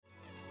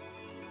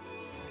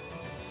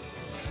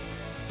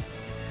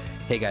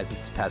Hey guys,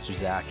 this is Pastor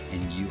Zach,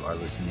 and you are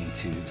listening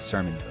to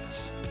Sermon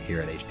Notes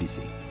here at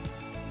HPC.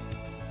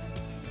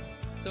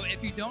 So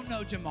if you don't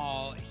know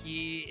Jamal,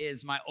 he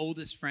is my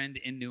oldest friend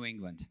in New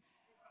England.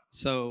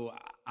 So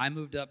I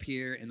moved up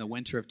here in the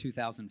winter of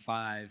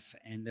 2005,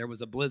 and there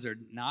was a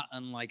blizzard, not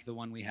unlike the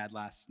one we had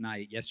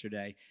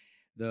yesterday,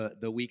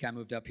 the week I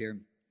moved up here.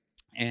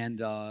 And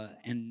the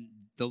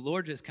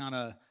Lord just kind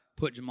of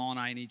put Jamal and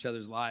I in each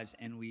other's lives,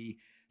 and we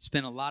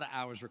spent a lot of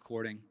hours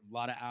recording, a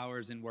lot of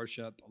hours in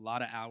worship, a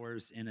lot of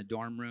hours in a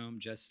dorm room,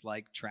 just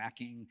like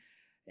tracking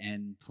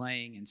and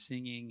playing and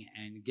singing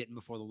and getting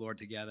before the Lord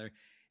together.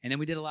 And then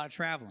we did a lot of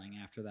traveling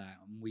after that.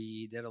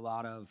 We did a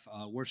lot of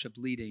worship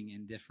leading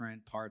in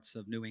different parts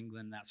of New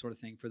England, that sort of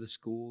thing, for the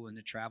school and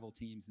the travel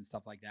teams and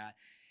stuff like that.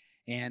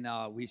 And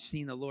we've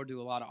seen the Lord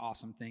do a lot of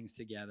awesome things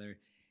together.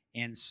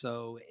 And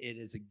so it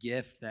is a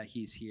gift that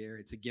he's here.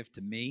 It's a gift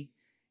to me.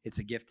 It's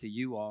a gift to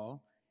you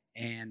all.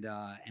 And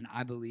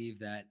I believe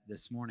that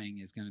this morning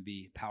is going to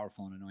be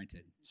powerful and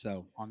anointed.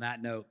 So on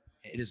that note,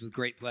 it is with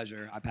great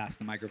pleasure I pass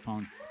the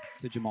microphone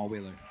to Jamal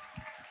Wheeler.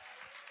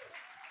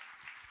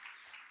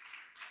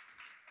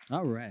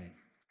 All right.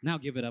 Now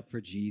give it up for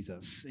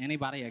Jesus.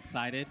 Anybody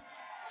excited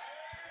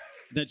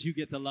that you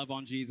get to love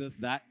on Jesus?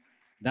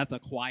 That's a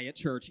quiet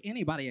church.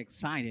 Anybody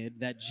excited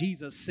that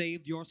Jesus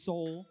saved your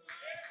soul?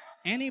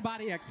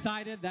 Anybody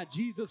excited that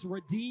Jesus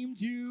redeemed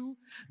you,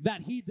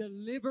 that he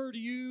delivered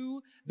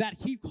you,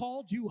 that he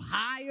called you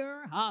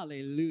higher?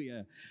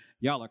 Hallelujah.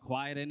 Y'all are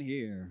quiet in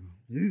here.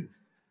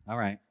 All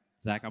right.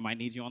 Zach, I might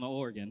need you on the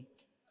organ.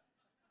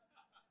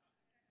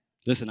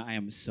 Listen, I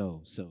am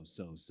so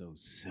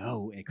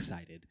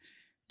excited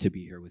to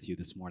be here with you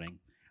this morning.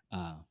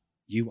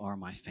 You are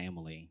my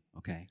family,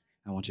 okay?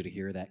 I want you to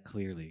hear that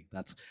clearly.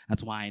 That's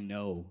why I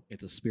know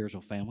it's a spiritual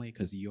family,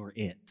 because you're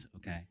it,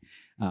 okay?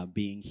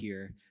 Being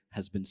here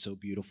has been so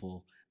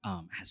beautiful,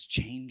 has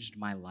changed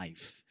my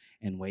life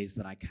in ways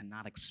that I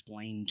cannot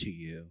explain to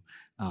you.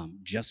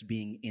 Just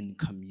being in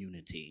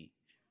community,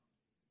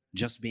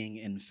 just being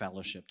in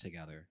fellowship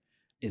together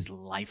is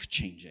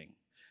life-changing.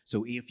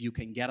 So if you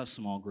can get a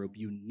small group,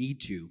 you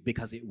need to,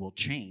 because it will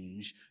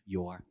change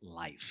your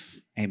life.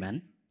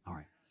 Amen? All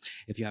right.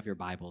 If you have your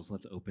Bibles,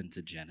 let's open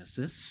to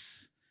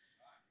Genesis.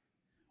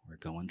 We're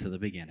going to the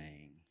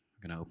beginning.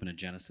 We're going to open to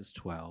Genesis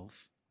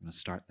 12. I'm going to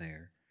start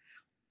there.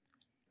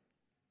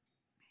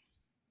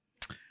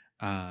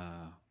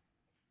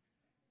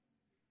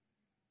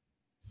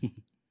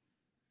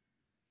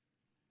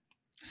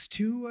 It's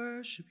to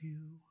worship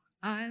you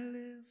I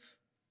live.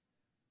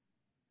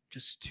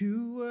 Just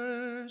to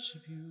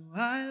worship you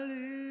I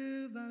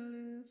live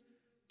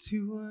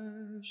to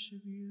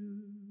worship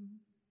you.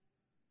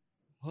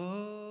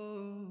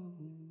 Oh,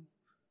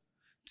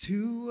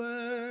 to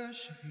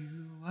worship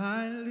you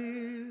I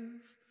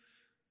live.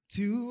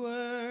 To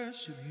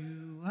worship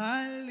you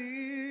I live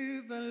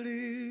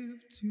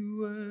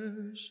to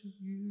worship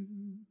you.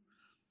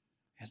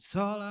 That's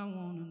all I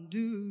want to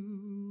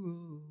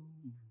do.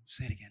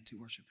 Say it again, to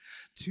worship.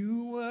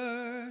 To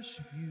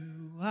worship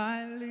you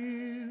I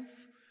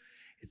live.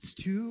 It's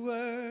to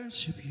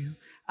worship you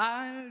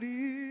I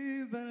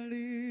live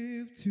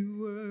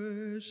to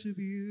worship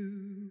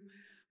you.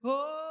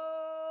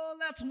 Oh,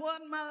 that's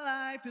what my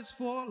life is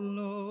for,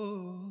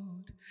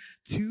 Lord.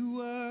 To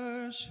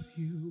worship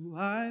you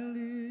I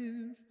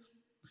live.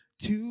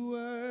 To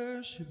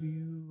worship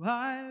you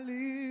I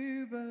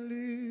live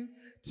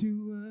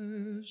to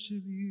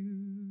worship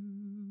you.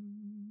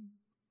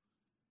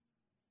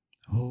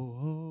 Oh, oh,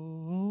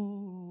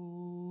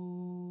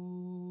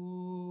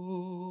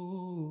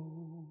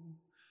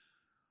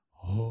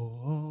 oh, oh,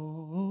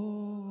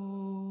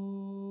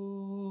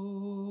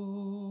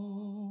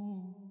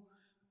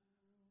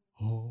 oh,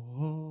 oh,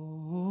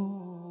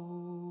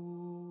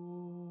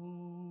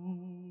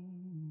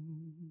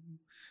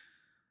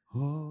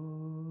 oh.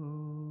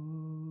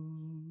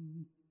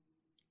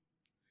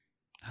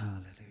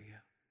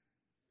 Hallelujah.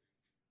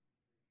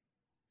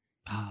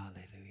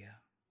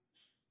 Hallelujah.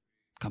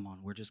 Come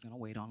on, we're just going to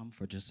wait on them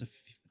for just a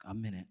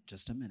minute.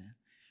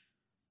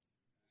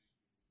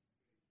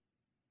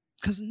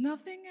 Because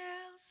nothing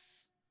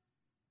else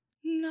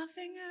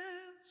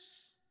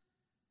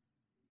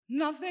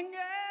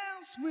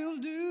will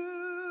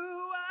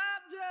do. I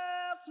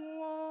just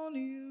want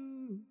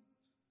you.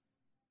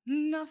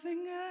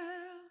 Nothing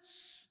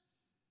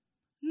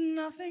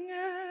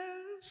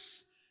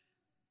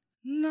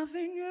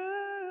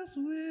else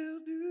will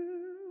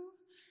do.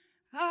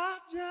 I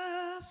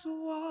just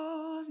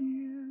want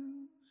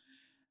you.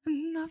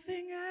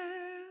 Nothing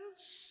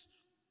else.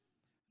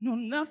 No,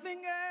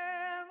 nothing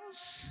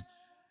else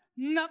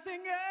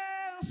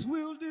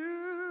will do.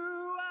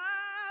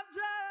 I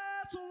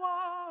just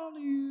want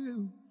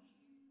you.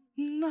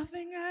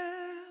 Nothing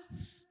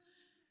else.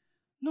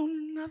 No,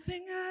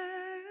 nothing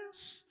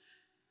else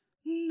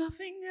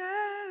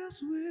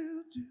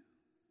will do.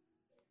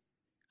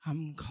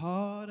 I'm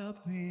caught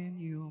up in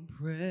your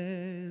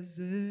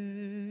presence.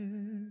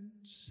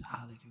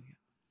 Hallelujah.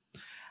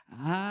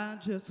 I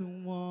just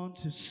want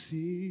to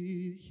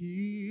sit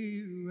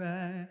here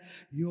at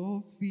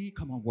your feet.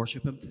 Come on,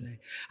 worship him today.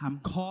 I'm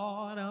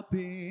caught up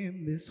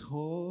in this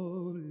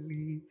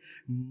holy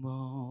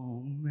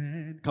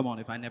moment. Come on,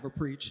 if I never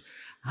preach,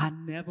 I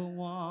never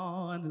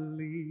want to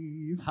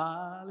leave.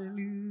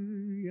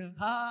 Hallelujah,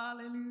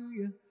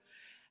 hallelujah.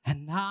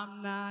 And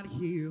I'm not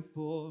here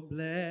for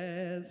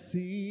blessing,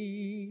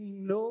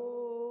 no.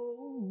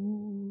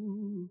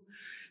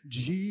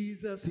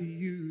 Jesus,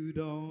 you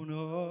don't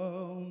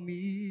owe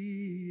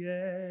me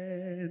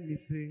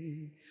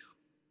anything.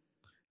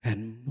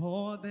 And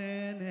more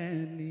than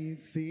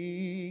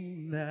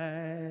anything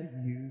that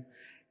you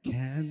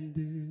can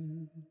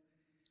do,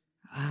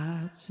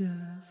 I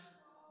just,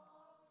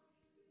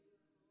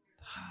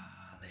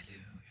 hallelujah.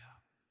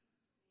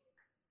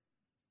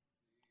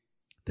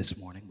 This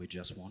morning, we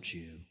just want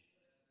you.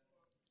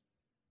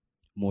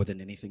 More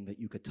than anything that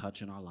you could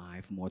touch in our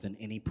life, more than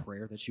any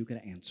prayer that you can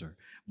answer,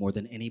 more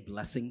than any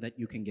blessing that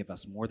you can give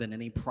us, more than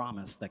any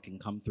promise that can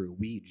come through,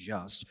 we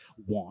just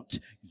want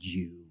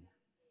you.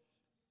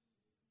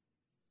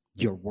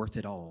 You're worth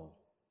it all.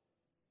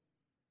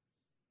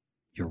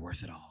 You're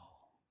worth it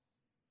all.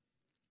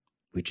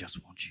 We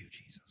just want you,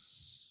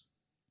 Jesus.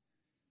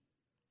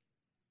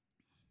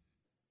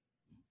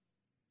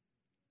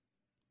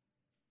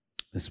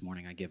 This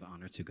morning, I give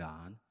honor to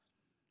God.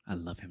 I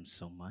love him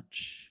so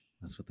much.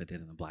 That's what they did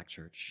in the black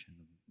church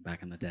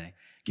back in the day.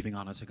 Giving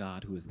honor to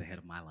God, who is the head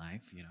of my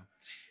life, you know.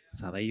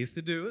 That's how they used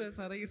to do.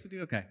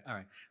 Okay, all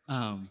right.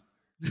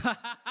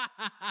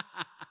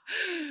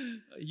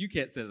 You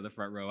can't sit in the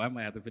front row. I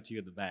might have to put you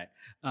in the back.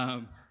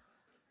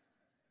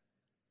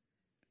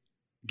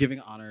 Giving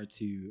honor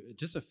to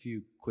just a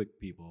few quick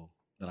people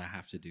that I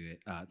have to do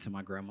it. To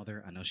my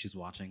grandmother, I know she's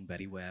watching,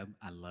 Betty Webb.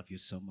 I love you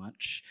so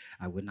much.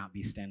 I would not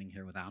be standing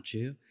here without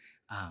you.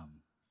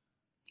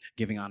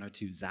 Giving honor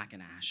to Zach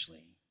and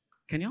Ashley.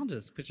 Can y'all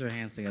just put your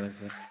hands together?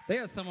 They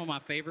are some of my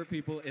favorite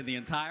people in the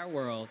entire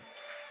world.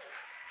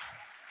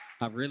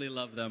 I really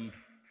love them.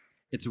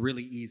 It's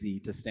really easy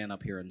to stand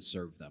up here and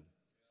serve them.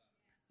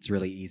 It's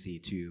really easy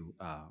to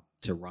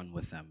run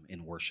with them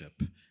in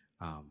worship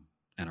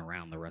and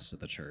around the rest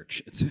of the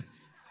church.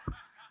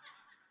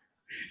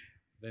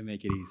 They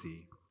make it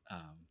easy.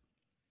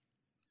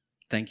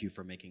 Thank you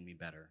for making me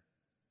better.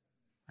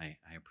 I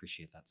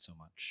appreciate that so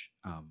much.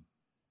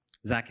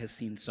 Zach has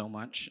seen so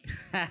much.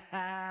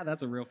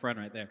 That's a real friend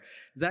right there.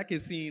 Zach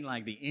has seen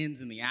like the ins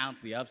and the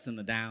outs, the ups and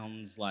the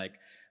downs, like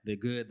the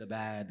good, the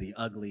bad, the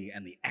ugly,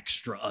 and the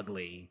extra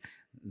ugly.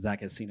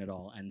 Zach has seen it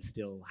all and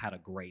still had a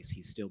grace.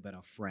 He's still been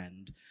a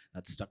friend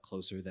that stuck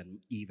closer than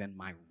even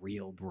my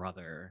real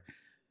brother.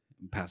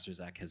 Pastor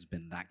Zach has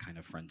been that kind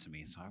of friend to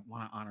me, so I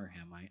want to honor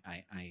him.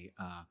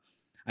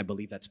 I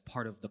believe that's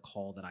part of the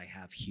call that I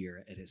have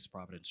here at His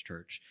Providence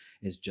Church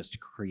is just to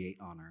create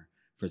honor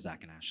for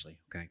Zach and Ashley,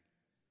 okay?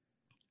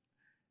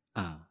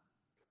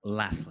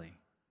 Lastly,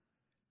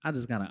 I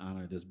just got to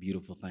honor this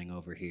beautiful thing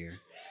over here.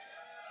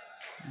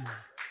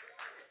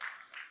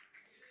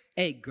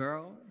 Hey,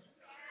 girls.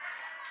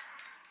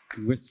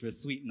 Whisper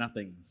sweet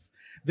nothings.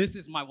 This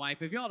is my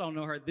wife. If y'all don't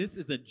know her, this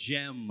is a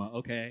gem,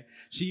 okay?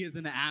 She is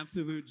an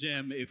absolute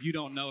gem. If you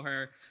don't know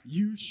her,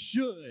 you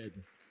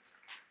should.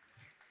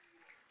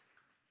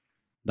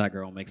 That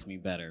girl makes me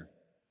better.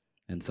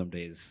 And some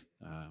days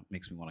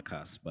makes me want to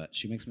cuss, but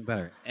she makes me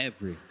better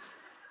every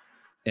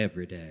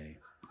day.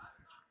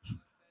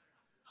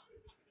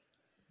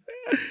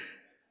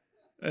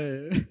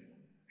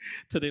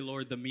 Today,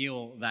 Lord, the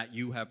meal that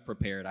you have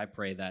prepared, I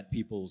pray that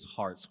people's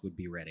hearts would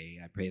be ready.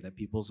 I pray that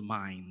people's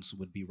minds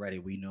would be ready.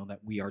 We know that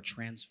we are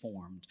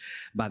transformed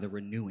by the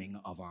renewing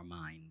of our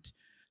mind.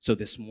 So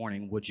this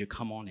morning, would you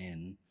come on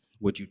in?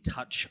 Would you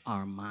touch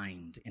our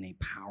mind in a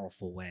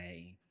powerful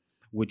way?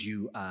 Would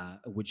you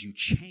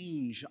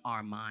change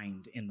our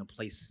mind in the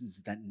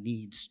places that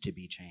needs to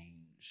be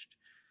changed?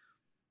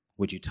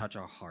 Would you touch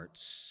our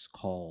hearts,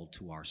 call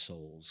to our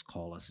souls,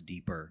 call us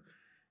deeper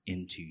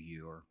into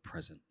your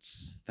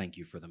presence? Thank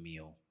you for the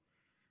meal.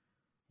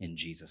 In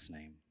Jesus'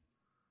 name.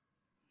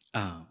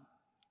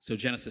 So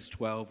Genesis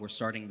 12, we're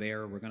starting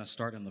there. We're going to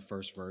start in the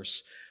first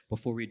verse.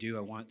 Before we do,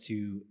 I want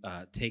to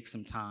take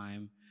some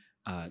time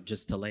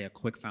just to lay a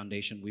quick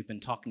foundation. We've been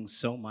talking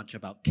so much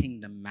about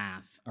kingdom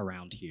math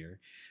around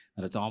here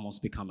that it's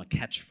almost become a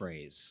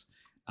catchphrase.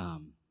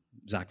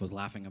 Zach was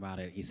laughing about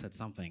it. He said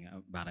something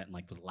about it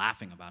and was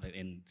laughing about it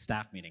in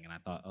staff meeting. And I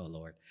thought, oh,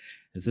 Lord,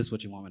 is this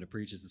what you want me to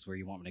preach? Is this where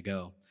you want me to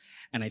go?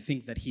 And I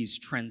think that he's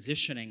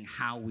transitioning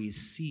how we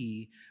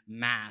see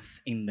math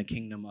in the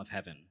kingdom of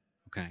heaven,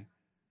 okay?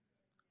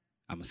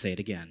 I'm going to say it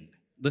again.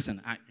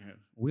 Listen,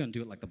 we're going to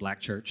do it like the black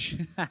church.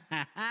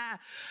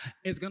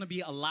 It's going to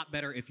be a lot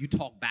better if you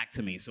talk back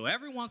to me. So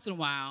every once in a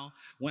while,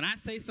 when I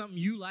say something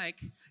you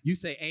like, you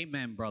say,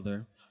 amen,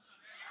 brother.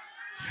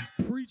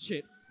 Preach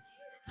it.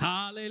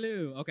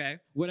 Hallelujah. Okay,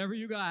 whatever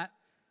you got,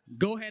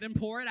 go ahead and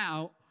pour it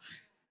out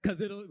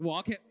because it'll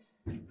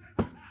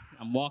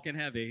I'm walking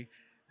heavy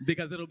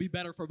because it'll be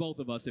better for both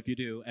of us if you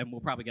do, and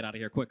we'll probably get out of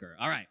here quicker.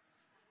 All right.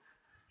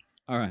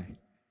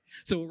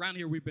 So around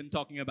here, we've been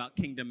talking about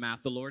kingdom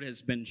math. The Lord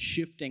has been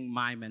shifting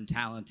my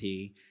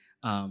mentality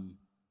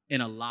in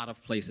a lot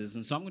of places.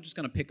 And so I'm just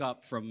going to pick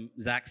up from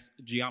Zach's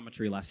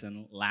geometry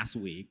lesson last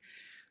week.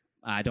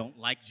 I don't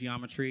like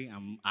geometry.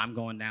 I'm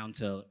going down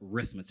to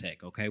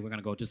arithmetic, okay? We're going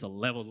to go just a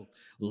level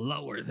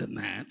lower than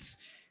that.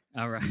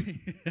 All right.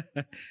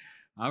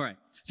 All right.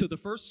 So the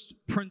first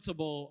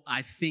principle,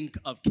 I think,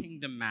 of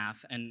kingdom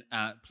math, and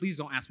please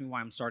don't ask me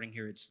why I'm starting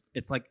here.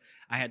 It's like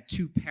I had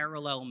two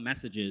parallel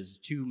messages,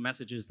 two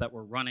messages that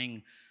were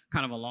running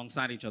kind of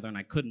alongside each other, and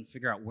I couldn't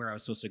figure out where I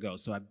was supposed to go.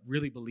 So I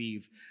really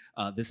believe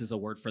this is a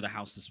word for the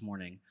house this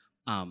morning.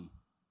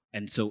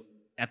 And so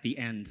at the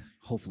end,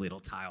 hopefully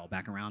it'll tie all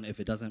back around. If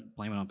it doesn't,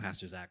 blame it on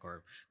Pastor Zach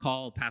or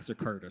call Pastor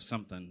Kurt or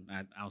something.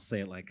 I'll say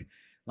it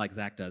like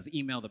Zach does.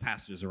 Email the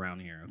pastors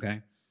around here,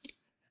 okay?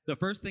 The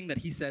first thing that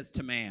he says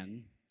to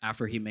man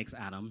after he makes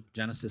Adam,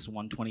 Genesis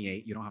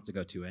 1:28, you don't have to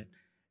go to it,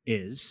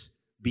 is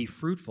be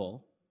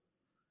fruitful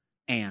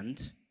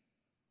and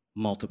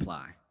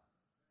multiply.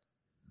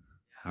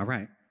 All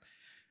right.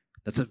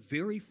 That's the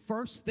very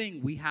first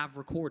thing we have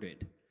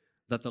recorded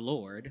that the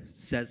Lord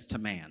says to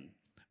man.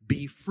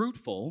 Be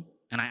fruitful,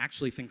 and I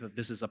actually think that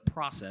this is a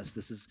process.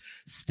 This is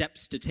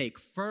steps to take.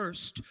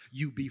 First,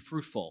 you be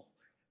fruitful.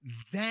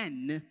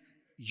 Then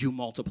you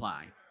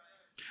multiply.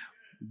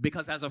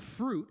 Because as a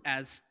fruit,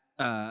 as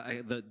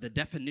the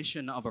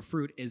definition of a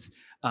fruit is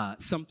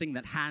something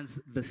that has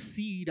the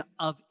seed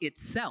of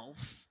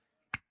itself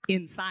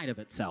inside of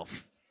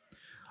itself.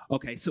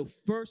 Okay, so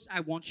first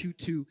I want you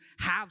to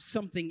have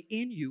something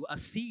in you, a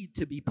seed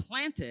to be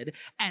planted,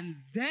 and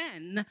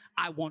then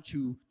I want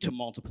you to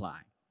multiply.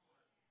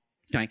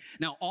 Okay,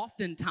 now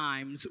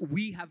oftentimes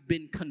we have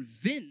been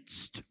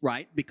convinced,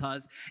 right,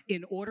 because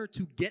in order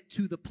to get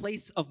to the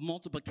place of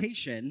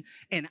multiplication,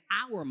 in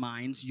our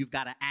minds, you've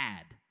got to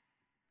add.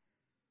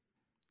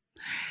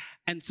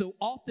 And so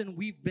often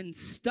we've been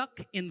stuck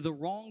in the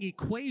wrong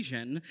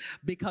equation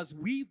because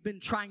we've been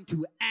trying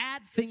to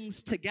add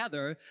things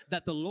together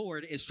that the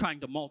Lord is trying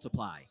to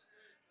multiply.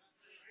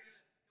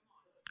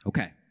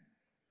 Okay,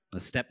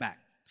 let's step back.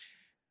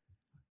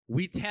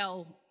 We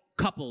tell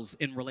couples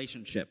in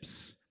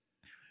relationships,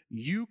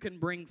 you can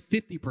bring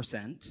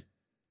 50%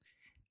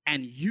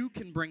 and you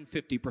can bring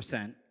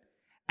 50%.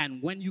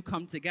 And when you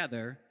come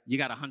together, you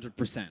got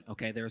 100%,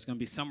 okay? There's going to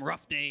be some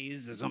rough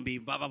days. There's going to be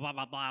blah, blah, blah,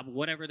 blah, blah,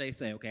 whatever they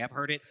say, okay? I've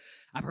heard it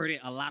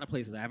a lot of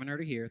places. I haven't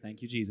heard it here,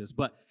 thank you, Jesus.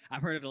 But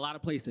I've heard it a lot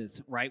of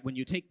places, right? When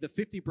you take the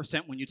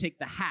 50%, when you take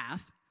the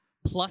half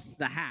plus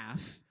the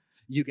half,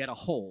 you get a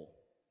whole.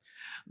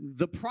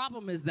 The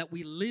problem is that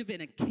we live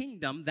in a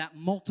kingdom that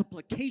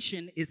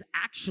multiplication is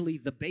actually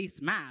the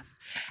base math.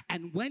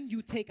 And when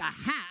you take a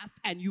half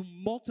and you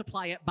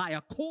multiply it by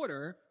a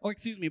quarter,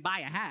 by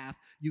a half,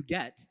 you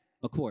get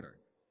a quarter.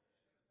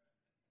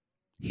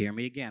 Hear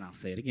me again. I'll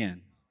say it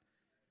again.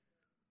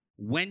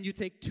 When you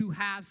take two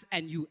halves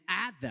and you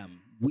add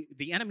them,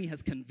 the enemy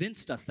has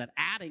convinced us that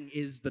adding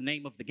is the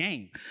name of the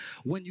game.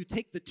 When you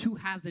take the two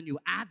halves and you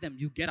add them,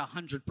 you get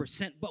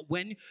 100%. But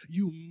when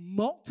you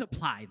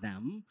multiply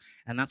them,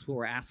 and that's what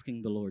we're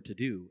asking the Lord to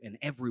do in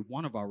every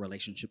one of our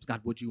relationships,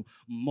 God, would you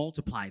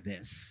multiply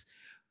this?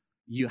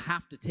 You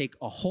have to take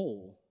a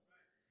whole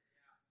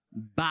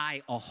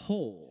by a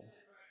whole,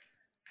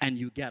 and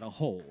you get a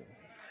whole.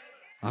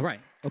 All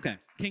right, okay.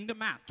 Kingdom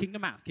math.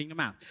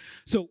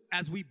 So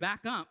as we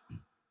back up,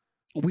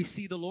 we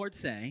see the Lord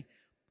say,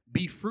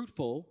 be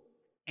fruitful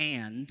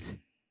and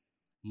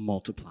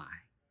multiply.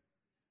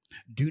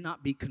 Do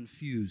not be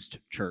confused,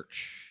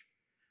 church.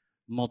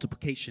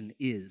 Multiplication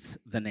is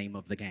the name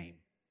of the game.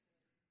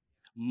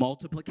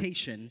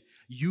 Multiplication,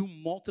 you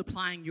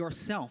multiplying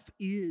yourself,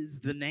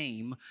 is the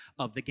name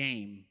of the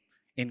game.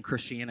 In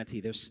Christianity,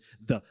 there's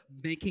the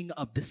making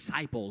of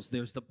disciples.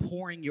 There's the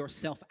pouring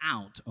yourself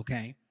out,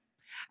 okay?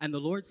 And the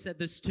Lord said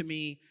this to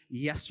me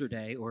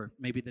yesterday, or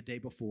maybe the day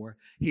before.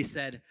 He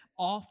said,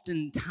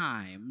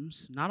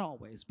 oftentimes, not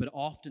always, but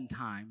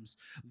oftentimes,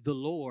 the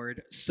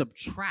Lord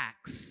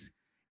subtracts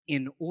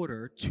in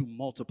order to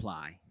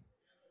multiply.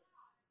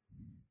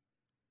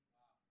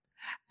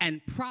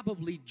 And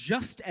probably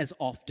just as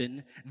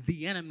often,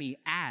 the enemy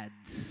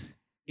adds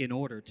in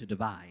order to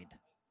divide.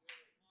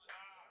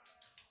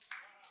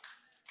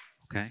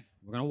 Okay,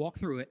 we're going to walk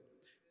through it.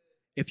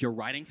 If you're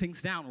writing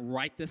things down,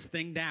 write this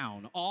thing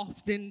down.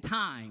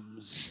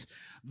 Oftentimes,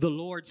 the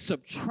Lord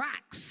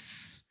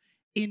subtracts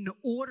in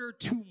order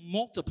to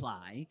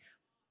multiply,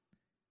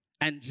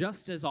 and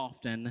just as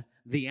often,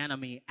 the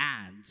enemy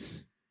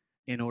adds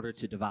in order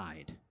to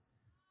divide.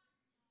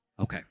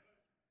 Okay.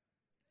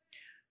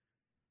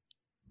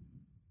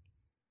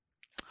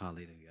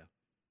 Hallelujah.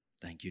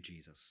 Thank you,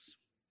 Jesus.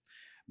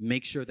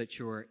 Make sure that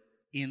you're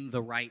in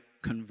the right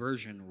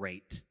conversion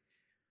rate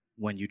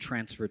when you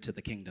transfer to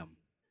the kingdom.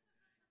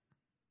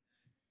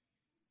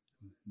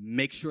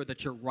 Make sure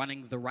that you're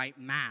running the right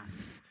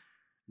math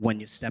when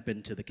you step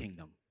into the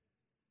kingdom.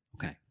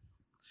 Okay.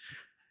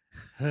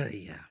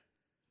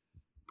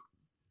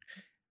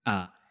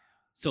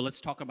 So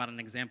let's talk about an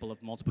example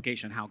of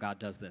multiplication, how God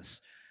does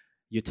this.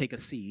 You take a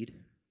seed,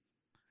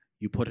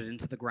 you put it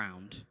into the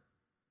ground,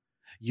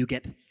 you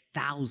get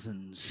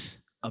thousands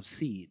of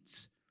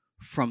seeds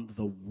from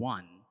the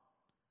one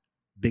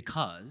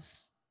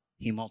because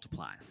he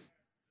multiplies.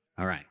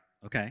 All right,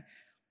 okay.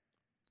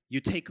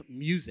 You take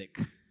music.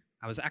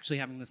 I was actually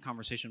having this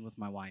conversation with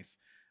my wife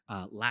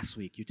last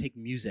week. You take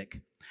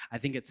music. I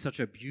think it's such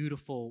a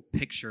beautiful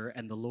picture,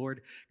 and the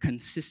Lord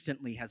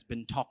consistently has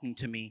been talking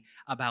to me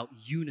about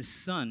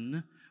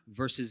unison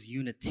versus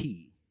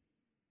unity.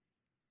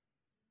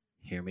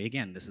 Hear me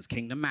again. This is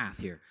kingdom math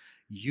here.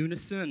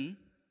 Unison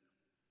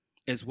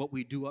is what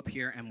we do up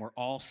here, and we're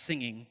all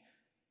singing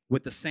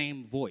with the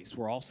same voice.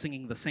 We're all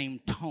singing the same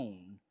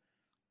tone.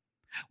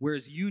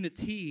 Whereas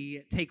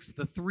unity takes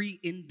the three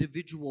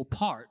individual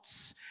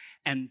parts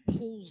and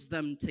pulls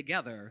them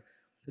together,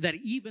 that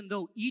even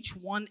though each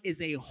one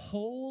is a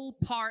whole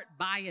part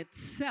by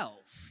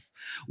itself,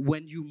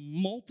 when you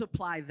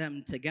multiply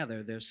them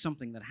together, there's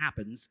something that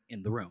happens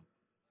in the room.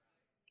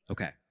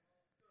 Okay.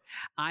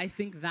 I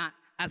think that,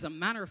 as a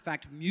matter of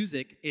fact,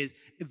 music is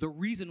the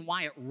reason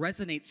why it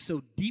resonates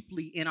so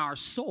deeply in our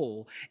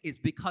soul is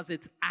because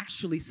it's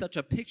actually such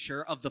a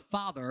picture of the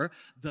Father,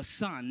 the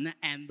Son,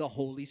 and the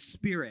Holy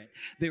Spirit.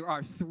 There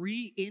are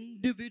three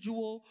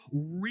individual,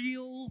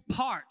 real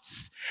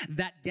parts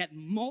that get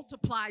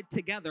multiplied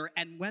together,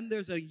 and when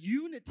there's a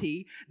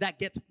unity that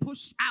gets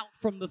pushed out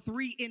from the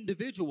three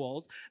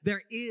individuals,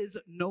 there is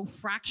no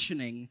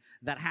fractioning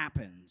that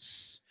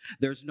happens.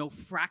 There's no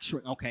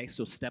fracturing. Okay,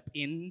 so step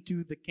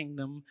into the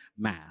kingdom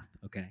math,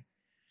 okay?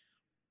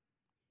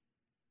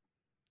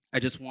 I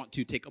just want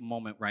to take a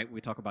moment, right?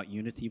 We talk about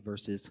unity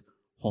versus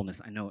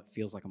wholeness. I know it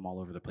feels like I'm all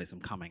over the place. I'm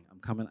coming.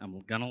 I'm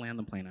going to land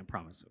the plane, I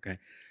promise, okay?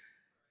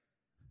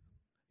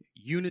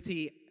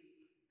 Unity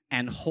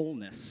and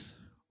wholeness,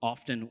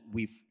 often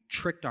we've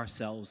tricked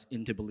ourselves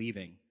into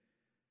believing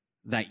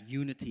that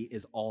unity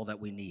is all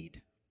that we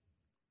need.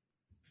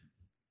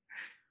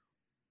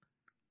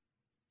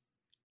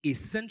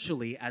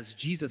 Essentially, as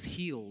Jesus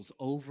heals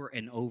over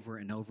and over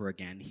and over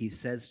again, he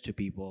says to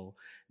people,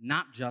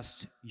 not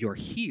just you're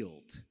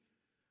healed,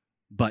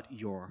 but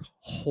you're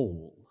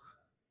whole.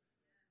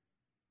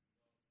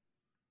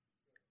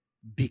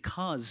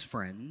 Because,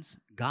 friends,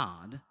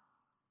 God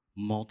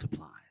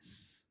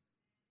multiplies.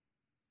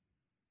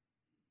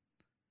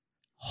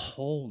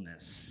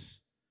 Wholeness.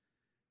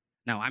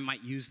 Now, I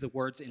might use the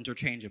words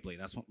interchangeably.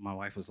 That's what my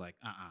wife was like,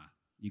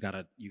 You got,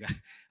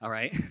 all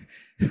right?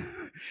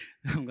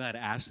 I'm glad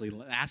Ashley's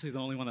the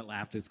only one that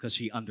laughed. It's because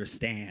she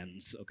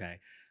understands, okay?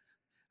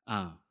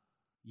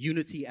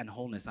 Unity and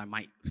wholeness, I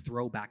might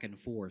throw back and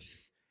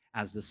forth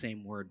as the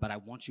same word, but I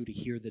want you to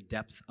hear the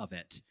depth of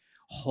it.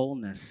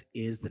 Wholeness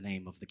is the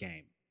name of the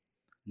game,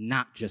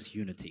 not just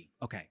unity.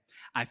 Okay,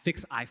 I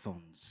fix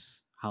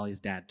iPhones. Holly's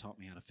dad taught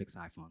me how to fix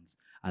iPhones.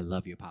 I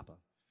love you, Papa,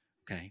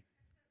 okay?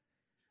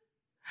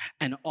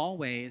 And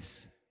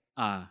always,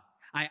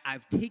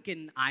 I've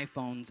taken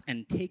iPhones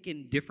and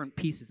taken different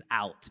pieces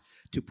out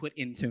to put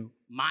into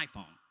my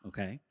phone,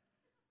 okay?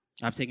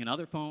 I've taken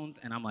other phones,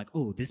 and I'm like,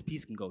 oh, this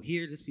piece can go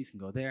here, this piece can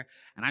go there,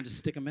 and I just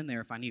stick them in there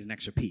if I need an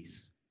extra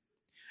piece.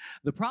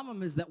 The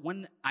problem is that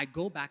when I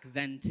go back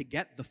then to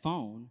get the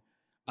phone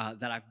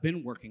that I've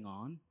been working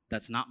on,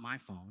 that's not my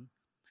phone,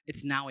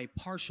 it's now a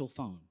partial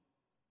phone,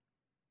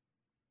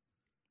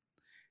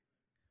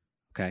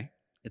 okay?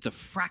 It's a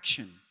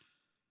fraction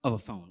of a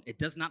phone. It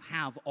does not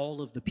have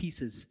all of the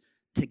pieces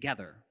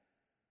together.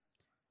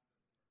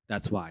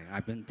 That's why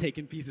I've been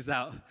taking pieces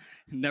out.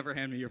 Never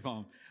hand me your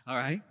phone, all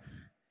right?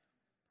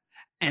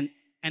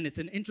 And it's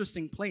an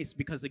interesting place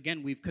because,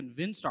 again, we've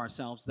convinced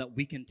ourselves that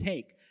we can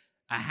take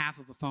a half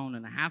of a phone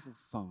and a half of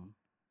a phone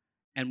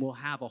and we'll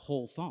have a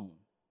whole phone.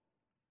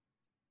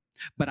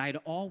 But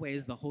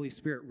the Holy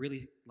Spirit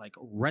really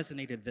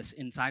resonated this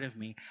inside of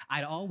me.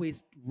 I'd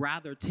always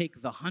rather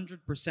take the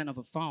 100% of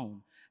a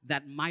phone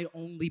that might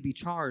only be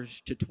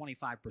charged to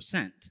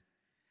 25%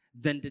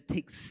 than to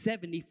take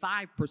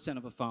 75%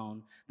 of a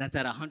phone that's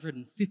at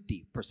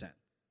 150%.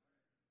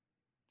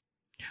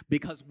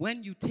 Because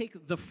when you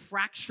take the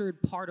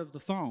fractured part of the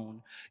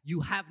phone,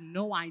 you have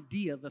no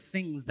idea the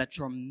things that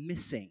you're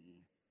missing.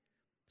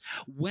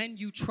 When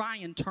you try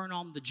and turn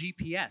on the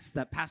GPS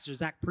that Pastor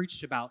Zach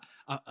preached about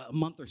a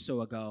month or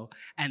so ago,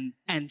 and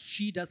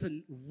she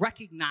doesn't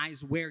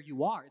recognize where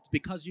you are, it's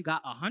because you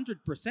got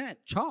 100%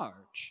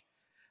 charge,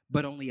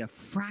 but only a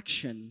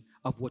fraction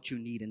of what you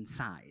need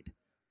inside.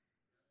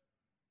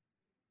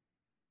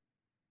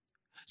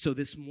 So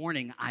this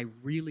morning, I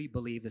really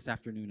believe, this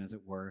afternoon as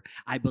it were,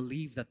 I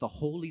believe that the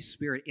Holy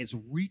Spirit is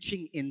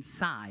reaching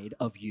inside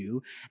of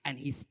you and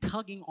he's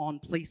tugging on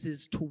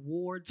places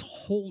towards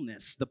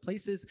wholeness, the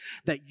places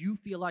that you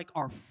feel like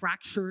are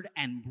fractured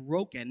and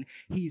broken.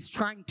 He's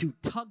trying to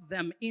tug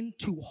them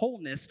into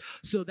wholeness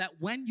so that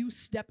when you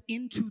step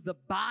into the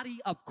body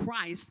of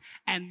Christ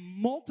and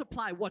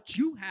multiply what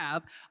you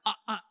have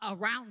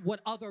around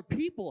what other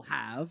people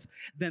have,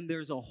 then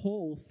there's a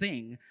whole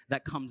thing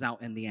that comes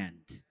out in the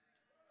end.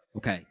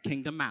 Okay,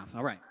 kingdom math.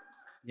 All right.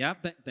 Yeah,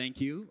 thank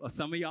you.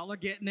 Some of y'all are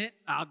getting it.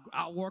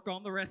 I'll work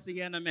on the rest of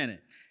you in a minute.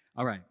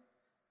 All right.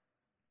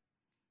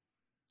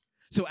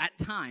 So at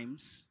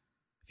times,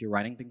 if you're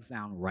writing things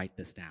down, write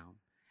this down.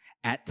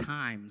 At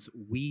times,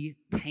 we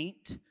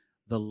taint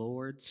the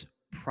Lord's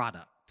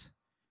product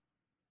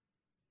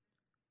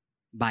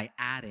by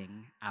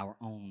adding our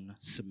own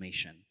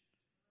summation.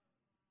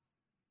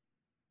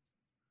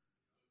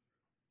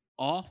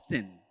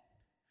 Often,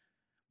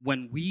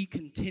 when we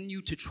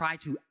continue to try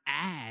to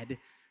add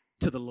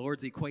to the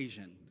Lord's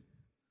equation,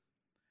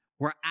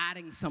 we're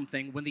adding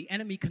something when the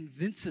enemy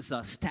convinces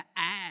us to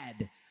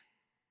add.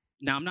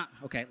 Now,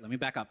 let me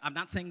back up. I'm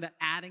not saying that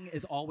adding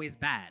is always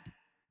bad.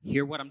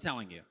 Hear what I'm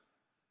telling you.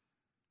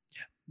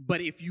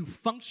 But if you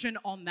function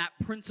on that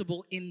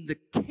principle in the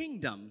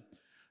kingdom,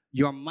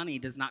 your money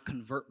does not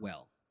convert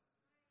well.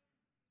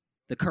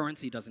 The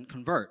currency doesn't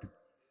convert.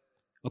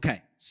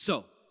 Okay,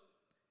 so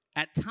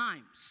at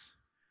times,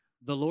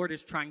 the Lord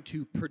is trying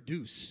to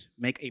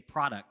make a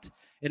product.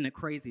 Isn't it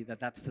crazy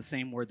that that's the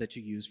same word that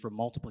you use for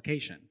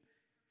multiplication?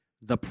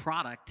 The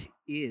product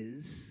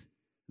is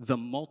the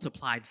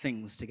multiplied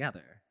things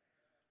together.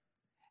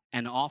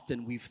 And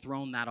often we've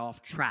thrown that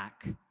off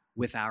track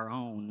with our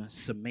own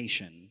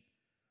summation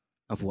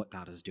of what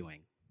God is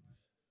doing.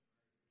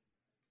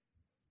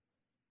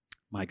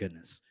 My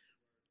goodness.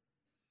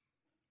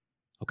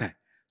 Okay,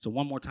 so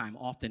one more time.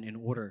 Often in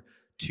order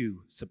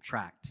to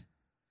subtract,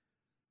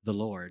 the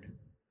Lord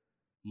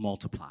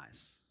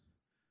multiplies.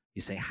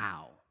 You say,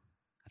 how?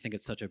 I think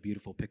it's such a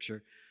beautiful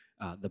picture.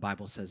 The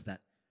Bible says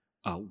that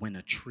when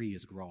a tree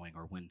is growing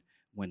or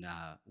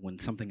when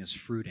something is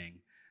fruiting,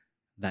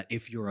 that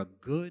if you're a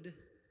good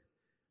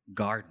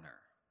gardener,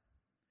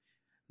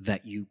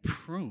 that you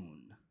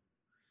prune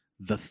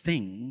the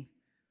thing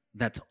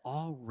that's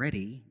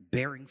already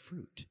bearing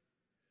fruit.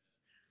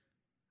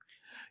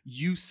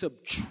 You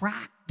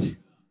subtract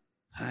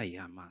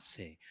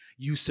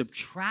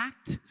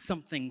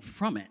something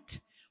from it,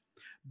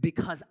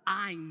 because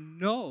I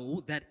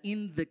know that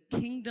in the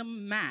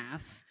kingdom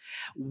math,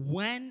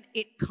 when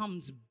it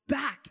comes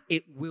back,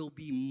 it will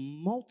be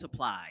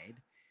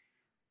multiplied.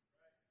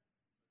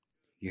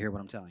 You hear what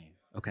I'm telling you?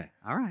 Okay.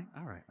 All right.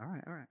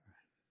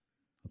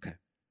 Okay.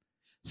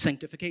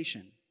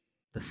 Sanctification,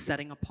 the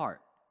setting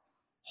apart,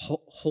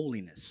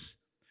 holiness.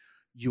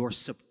 You're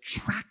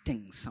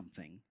subtracting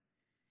something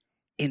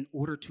in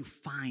order to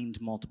find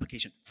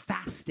multiplication.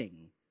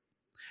 Fasting.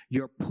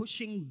 You're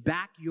pushing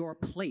back your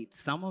plate.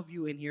 Some of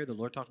you in here, the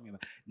Lord talked to me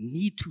about,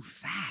 need to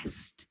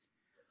fast.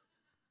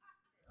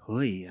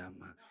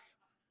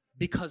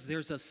 Because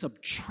there's a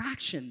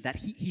subtraction that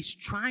he's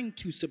trying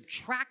to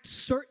subtract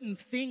certain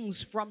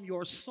things from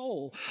your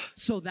soul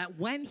so that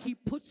when he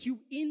puts you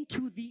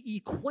into the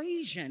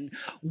equation,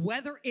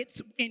 whether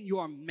it's in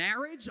your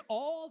marriage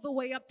all the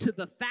way up to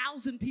the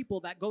 1,000 people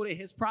that go to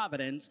his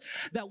providence,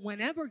 that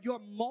whenever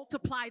you're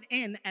multiplied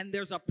in and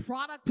there's a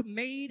product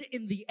made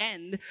in the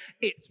end,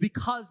 it's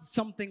because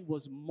something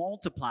was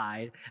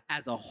multiplied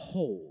as a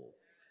whole.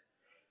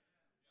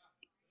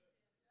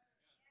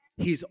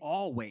 He's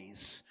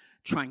always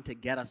trying to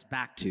get us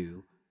back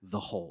to the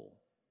whole.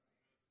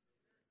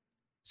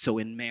 So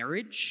in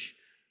marriage,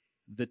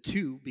 the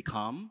two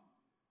become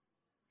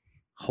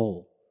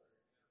whole.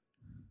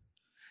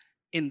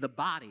 In the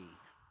body,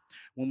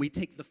 when we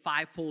take the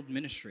fivefold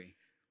ministry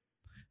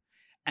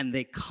and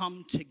they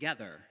come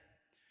together,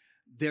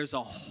 there's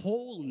a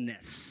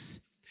wholeness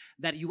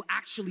that you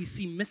actually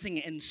see missing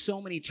in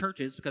so many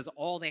churches because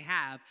all they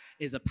have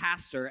is a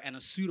pastor and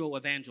a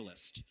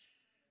pseudo-evangelist.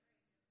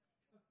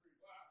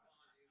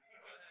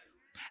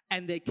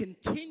 And they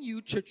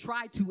continue to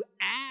try to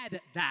add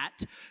that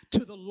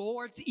to the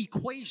Lord's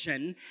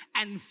equation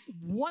and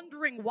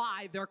wondering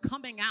why they're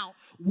coming out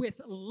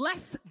with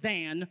less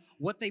than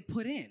what they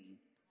put in.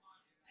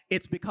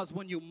 It's because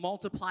when you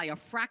multiply a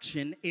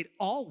fraction, it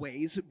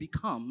always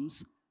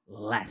becomes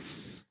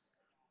less.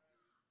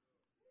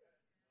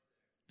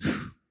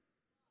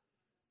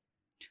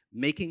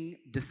 Making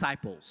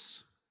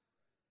disciples,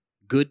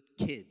 good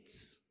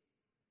kids,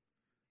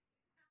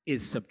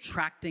 is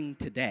subtracting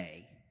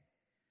today.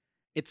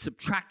 It's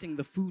subtracting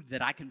the food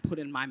that I can put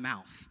in my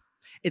mouth.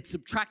 It's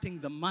subtracting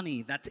the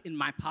money that's in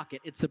my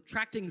pocket. It's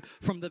subtracting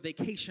from the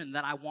vacation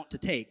that I want to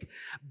take.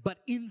 But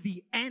in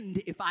the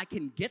end, if I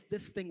can get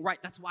this thing right,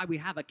 that's why we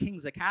have a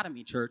King's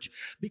Academy church,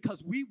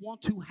 because we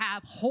want to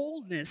have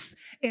wholeness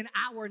in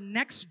our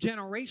next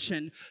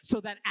generation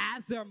so that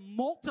as they're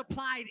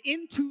multiplied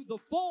into the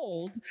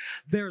fold,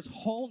 there's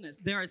wholeness.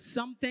 There is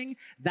something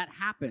that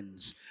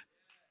happens,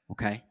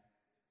 okay?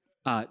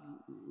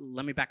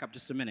 Let me back up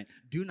just a minute.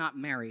 Do not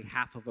marry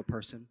half of a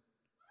person.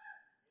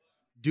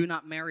 Do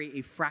not marry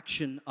a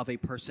fraction of a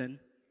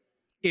person.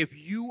 If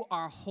you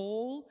are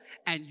whole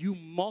and you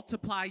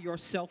multiply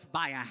yourself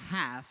by a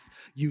half,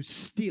 you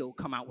still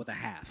come out with a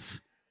half.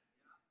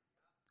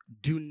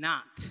 Do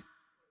not.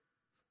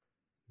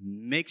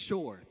 Make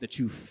sure that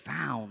you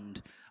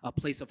found a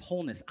place of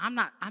wholeness.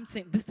 I'm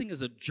saying this thing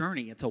is a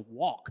journey. It's a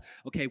walk,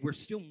 okay? We're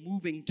still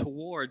moving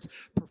towards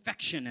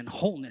perfection and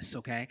wholeness,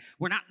 okay?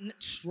 We're not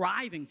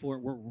striving for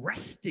it. We're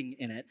resting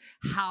in it.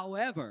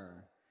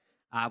 However,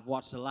 I've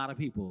watched a lot of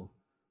people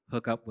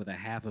hook up with a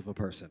half of a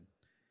person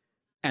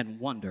and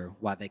wonder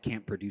why they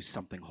can't produce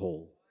something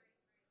whole.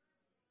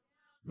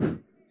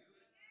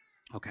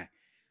 Okay.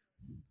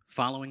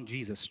 Following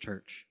Jesus,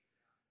 church.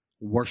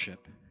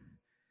 Worship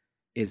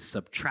is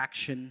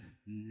subtraction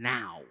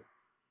now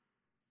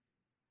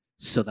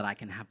so that I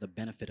can have the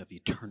benefit of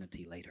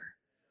eternity later.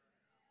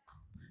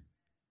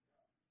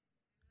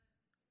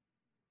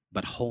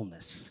 But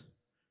wholeness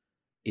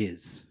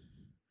is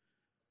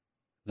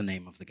the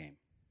name of the game.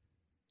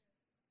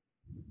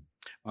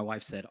 My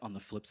wife said on the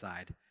flip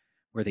side,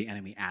 where the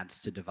enemy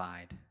adds to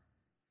divide,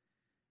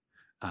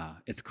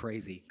 it's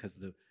crazy because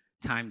the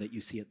time that you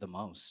see it the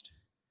most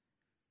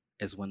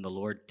is when the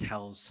Lord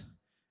tells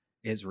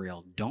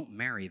Israel, don't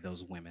marry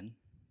those women.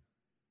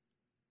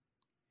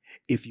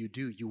 If you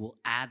do, you will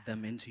add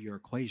them into your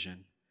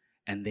equation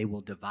and they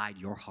will divide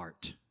your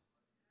heart.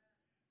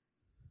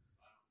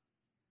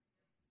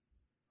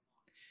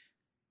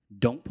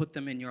 Don't put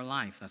them in your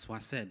life. That's why I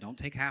said, don't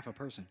take half a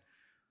person.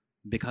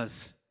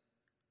 Because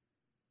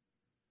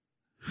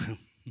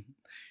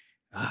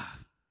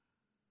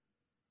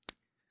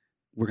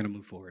we're going to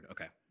move forward.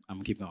 Okay, I'm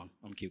going to keep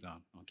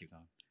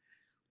going.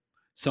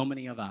 So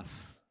many of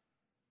us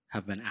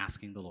have been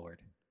asking the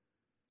Lord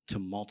to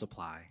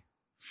multiply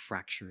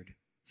fractured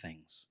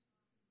things.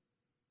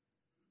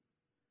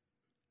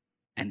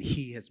 And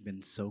he has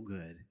been so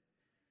good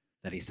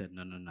that he said,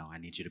 no, I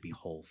need you to be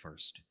whole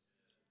first.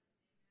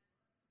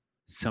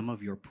 Some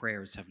of your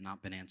prayers have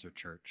not been answered,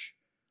 church,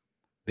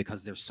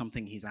 because there's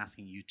something he's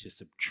asking you to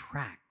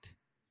subtract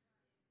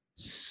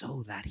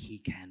so that he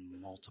can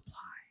multiply.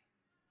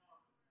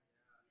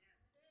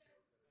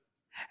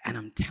 And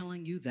I'm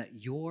telling you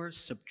that your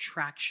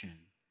subtraction,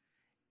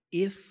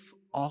 if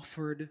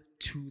offered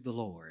to the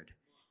Lord,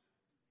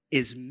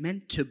 is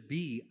meant to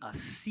be a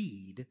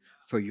seed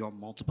for your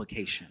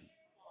multiplication.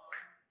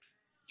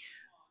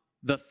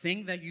 The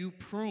thing that you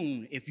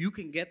prune, if you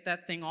can get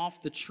that thing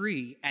off the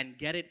tree and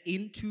get it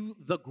into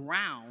the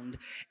ground,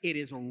 it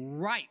is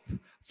ripe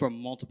for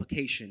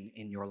multiplication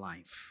in your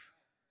life.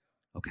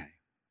 Okay.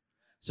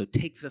 So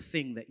take the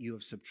thing that you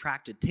have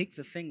subtracted. Take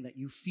the thing that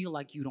you feel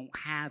like you don't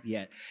have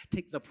yet.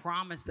 Take the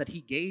promise that he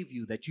gave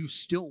you that you're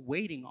still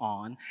waiting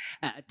on.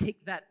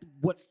 Take that,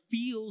 what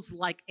feels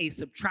like a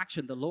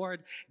subtraction. The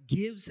Lord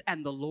gives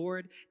and the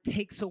Lord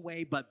takes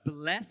away. But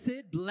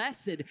blessed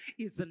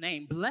is the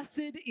name.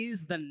 Blessed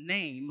is the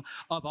name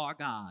of our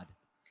God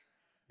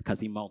because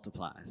he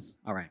multiplies.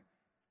 All right.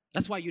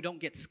 That's why you don't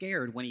get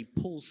scared when he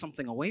pulls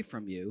something away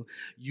from you.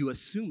 You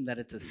assume that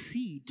it's a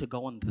seed to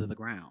go into the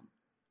ground.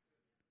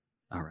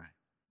 All right.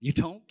 You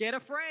don't get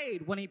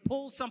afraid when he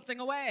pulls something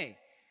away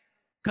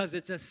because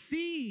it's a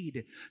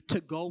seed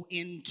to go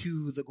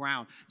into the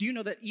ground. Do you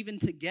know that even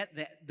to get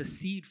the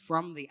seed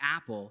from the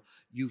apple,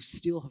 you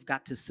still have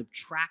got to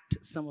subtract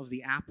some of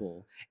the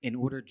apple in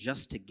order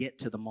just to get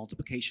to the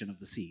multiplication of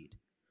the seed?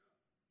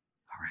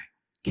 All right.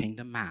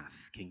 Kingdom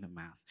math.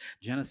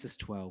 Genesis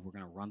 12, we're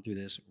going to run through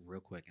this real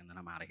quick and then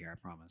I'm out of here, I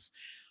promise.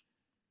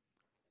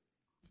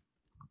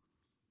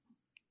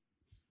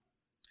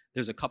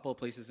 There's a couple of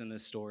places in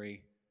this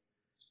story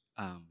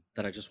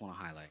that I just want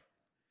to highlight.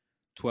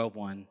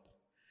 12:1,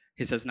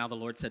 he says, now the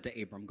Lord said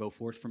to Abram, go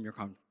forth from your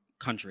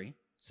country,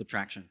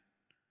 subtraction,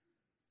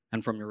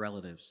 and from your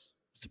relatives,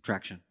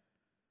 subtraction,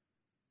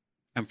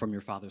 and from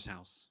your father's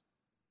house,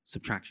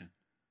 subtraction,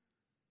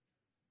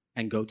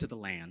 and go to the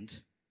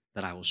land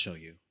that I will show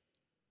you.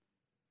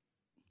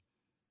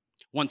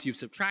 Once you've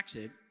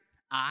subtracted,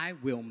 I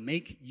will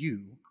make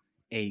you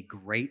a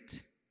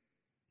great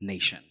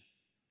nation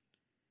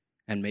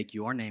and make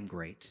your name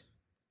great,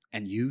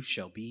 and you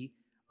shall be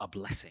a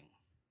blessing.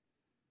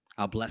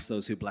 I'll bless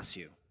those who bless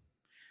you.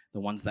 The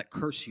ones that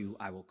curse you,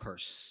 I will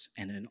curse.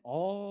 And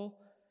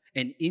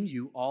in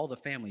you, all the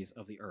families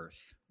of the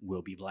earth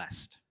will be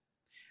blessed.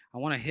 I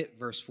want to hit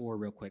verse 4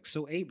 real quick.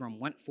 So Abram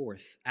went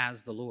forth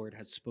as the Lord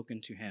had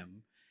spoken to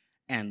him,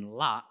 and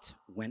Lot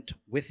went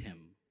with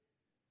him.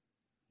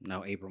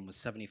 Now Abram was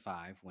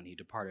 75 when he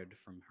departed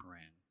from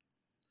Haran.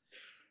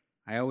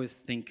 I always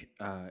think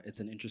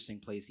it's an interesting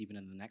place, even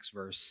in the next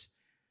verse,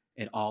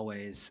 it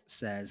always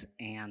says,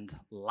 and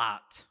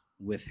Lot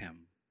with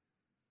him.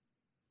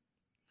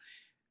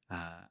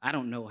 I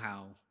don't know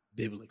how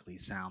biblically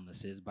sound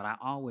this is, but I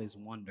always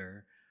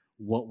wonder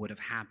what would have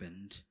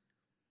happened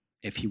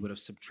if he would have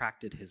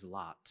subtracted his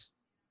lot.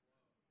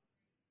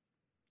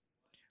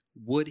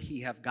 Would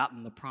he have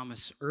gotten the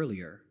promise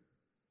earlier?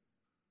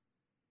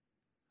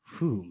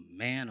 Whew,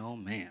 man, oh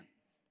man.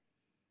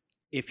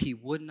 If he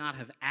would not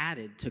have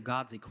added to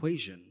God's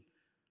equation,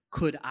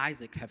 could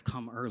Isaac have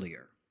come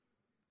earlier?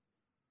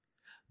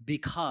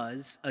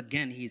 Because,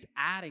 again, he's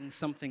adding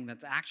something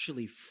that's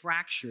actually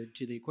fractured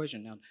to the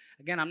equation. Now,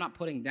 again, I'm not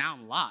putting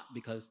down Lot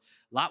because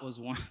Lot was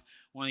one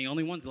of the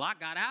only ones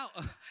Lot got out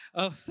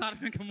of Sodom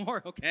and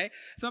Gomorrah, okay?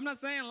 So I'm not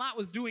saying Lot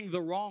was doing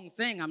the wrong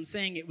thing. I'm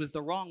saying it was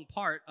the wrong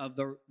part of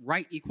the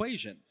right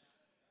equation.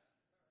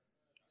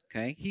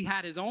 Okay, he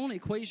had his own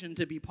equation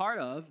to be part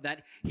of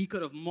that he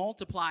could have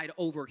multiplied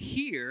over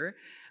here,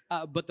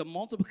 but the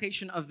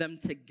multiplication of them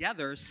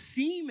together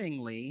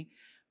seemingly,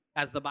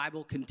 as the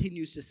Bible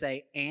continues to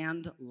say,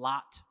 and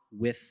Lot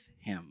with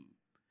him.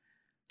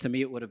 To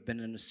me, it would have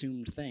been an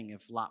assumed thing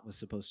if Lot was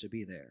supposed to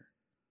be there.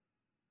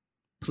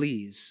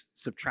 Please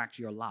subtract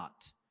your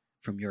lot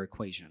from your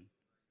equation.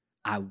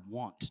 I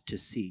want to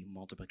see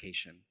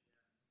multiplication.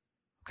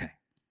 Okay.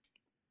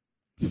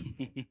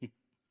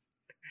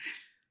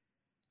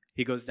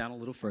 He goes down a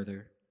little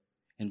further.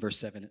 In verse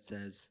 7, it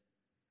says,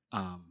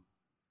 the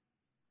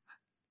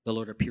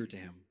Lord appeared to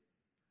him.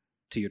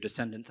 To your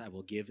descendants I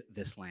will give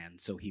this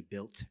land. So he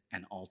built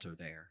an altar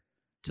there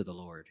to the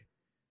Lord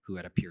who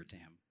had appeared to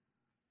him.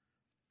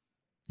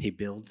 He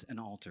builds an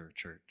altar,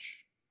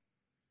 church,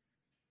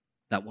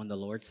 that when the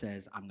Lord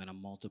says, I'm going to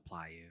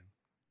multiply you,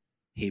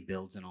 he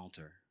builds an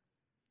altar.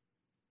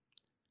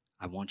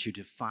 I want you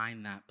to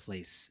find that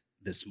place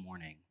this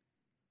morning,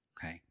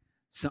 okay?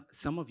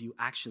 Some of you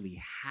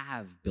actually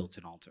have built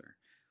an altar,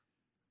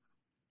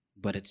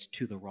 but it's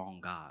to the wrong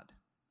God.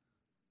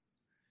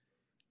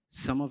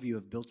 Some of you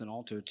have built an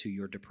altar to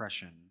your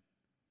depression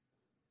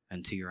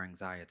and to your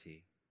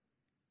anxiety.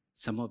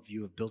 Some of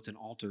you have built an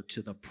altar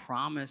to the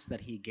promise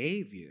that he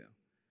gave you,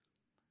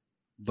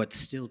 but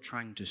still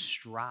trying to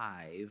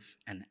strive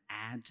and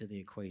add to the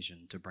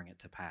equation to bring it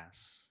to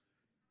pass.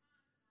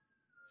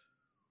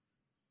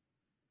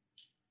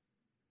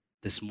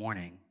 This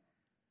morning,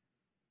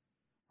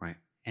 right?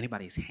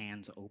 Anybody's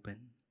hands open?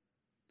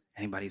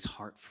 Anybody's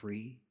heart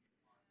free?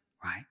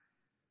 Right?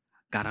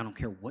 God, I don't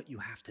care what you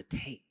have to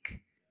take.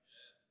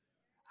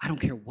 I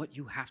don't care what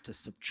you have to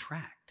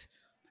subtract.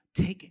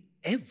 Take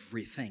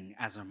everything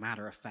as a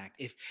matter of fact.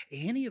 If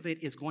any of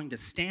it is going to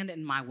stand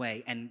in my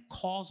way and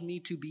cause me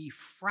to be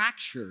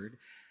fractured,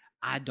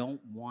 I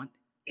don't want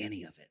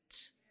any of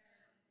it.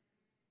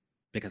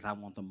 Because I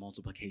want the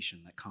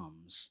multiplication that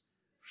comes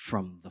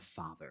from the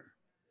Father.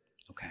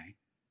 Okay?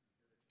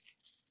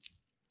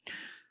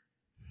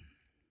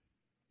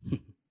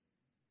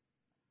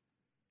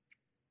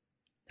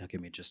 Now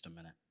give me just a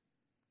minute.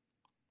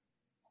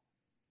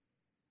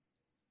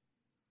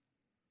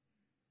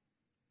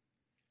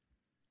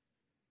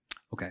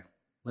 Okay,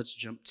 let's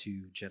jump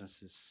to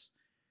Genesis,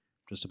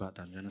 just about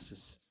done,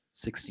 Genesis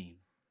 16. It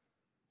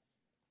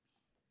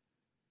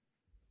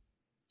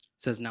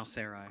says, now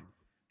Sarai,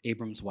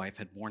 Abram's wife,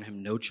 had borne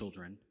him no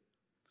children.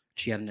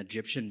 She had an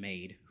Egyptian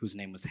maid whose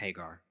name was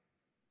Hagar.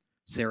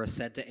 Sarah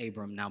said to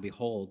Abram, now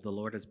behold, the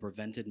Lord has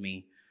prevented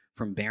me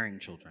from bearing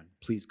children.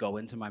 Please go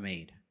into my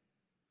maid.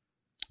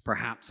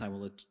 Perhaps I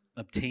will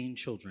obtain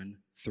children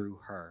through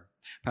her.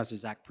 Pastor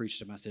Zach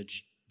preached a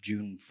message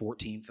June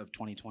 14th of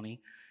 2020.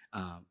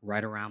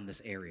 Right around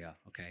this area,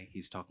 okay?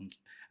 He's talking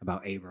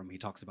about Abram. He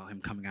talks about him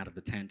coming out of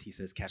the tent. He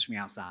says, catch me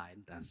outside.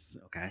 That's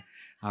okay.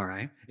 All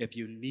right. If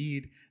you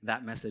need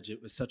that message,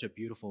 it was such a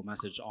beautiful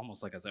message,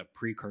 almost like as a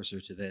precursor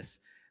to this.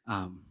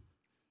 And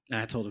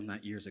I told him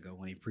that years ago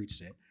when he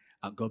preached it.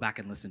 Go back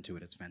and listen to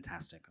it. It's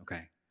fantastic,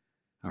 okay?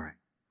 All right.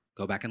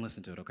 Go back and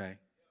listen to it, okay?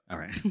 All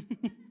right.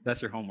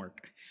 That's your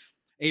homework.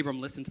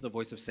 Abram listened to the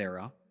voice of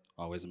Sarah.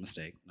 Always a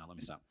mistake. Now let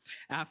me stop.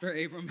 After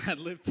Abram had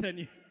lived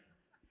 10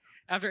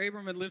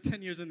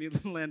 years in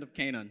the land of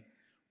Canaan,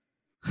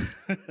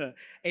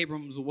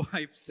 Abram's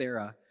wife,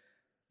 Sarah,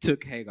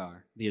 took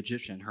Hagar, the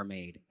Egyptian, her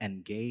maid,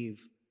 and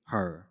gave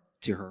her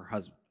to her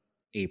husband,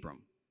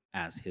 Abram,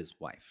 as his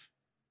wife.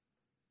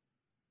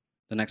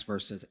 The next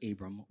verse says,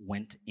 Abram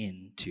went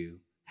into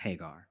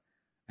Hagar,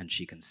 and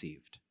she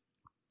conceived.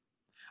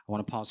 I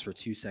want to pause for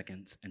 2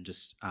 seconds and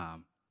just,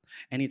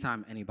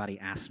 anytime anybody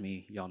asks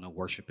me, y'all know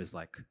worship is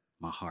like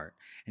my heart.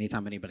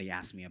 Anytime anybody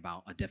asks me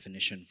about a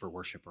definition for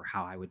worship or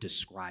how I would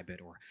describe it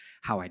or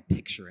how I'd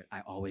picture it,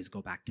 I always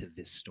go back to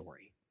this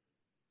story.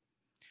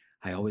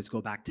 I always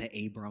go back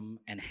to Abram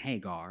and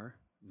Hagar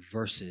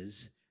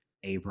versus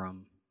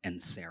Abram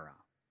and Sarah.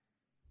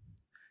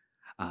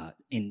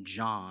 In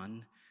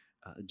John,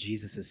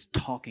 Jesus is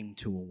talking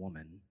to a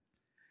woman,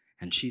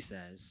 and she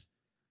says,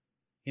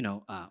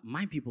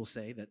 my people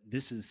say that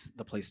this is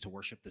the place to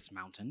worship, this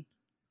mountain.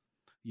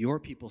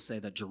 Your people say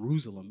that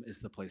Jerusalem is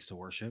the place to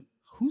worship.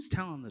 Who's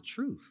telling the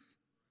truth?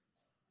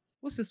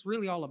 What's this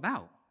really all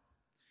about?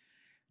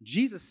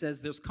 Jesus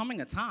says there's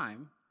coming a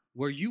time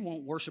where you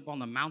won't worship on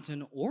the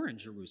mountain or in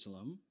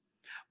Jerusalem,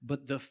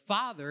 but the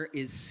Father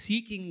is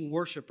seeking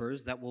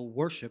worshipers that will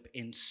worship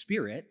in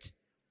spirit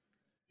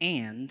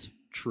and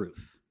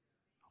truth.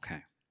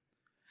 Okay.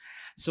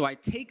 So I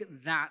take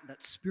that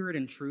spirit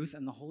and truth,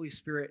 and the Holy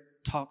Spirit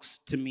talks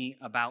to me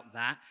about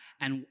that.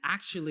 And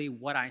actually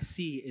what I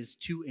see is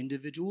two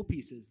individual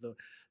pieces.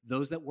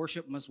 Those that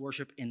worship must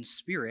worship in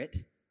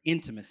spirit,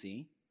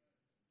 intimacy,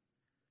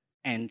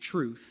 and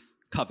truth,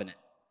 covenant.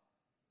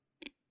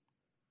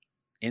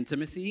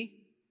 Intimacy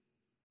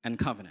and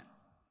covenant.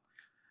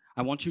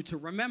 I want you to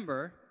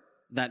remember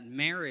that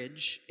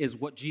marriage is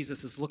what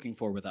Jesus is looking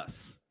for with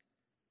us.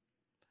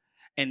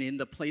 And in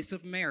the place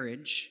of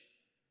marriage,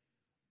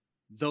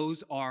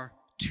 those are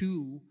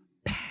two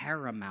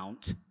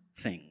paramount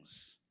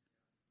things.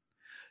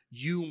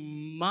 You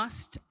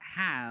must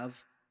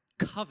have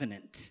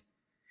covenant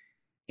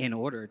in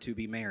order to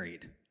be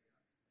married.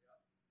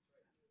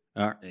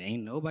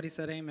 Ain't nobody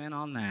said amen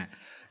on that.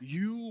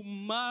 You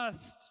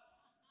must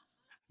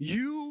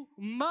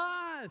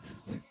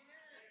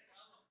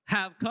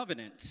have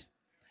covenant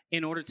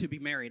in order to be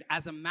married.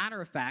 As a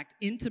matter of fact,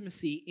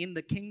 intimacy in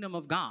the kingdom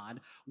of God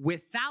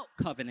without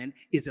covenant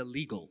is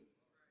illegal.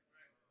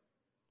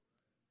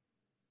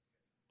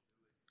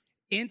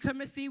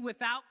 Intimacy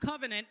without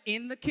covenant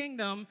in the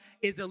kingdom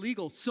is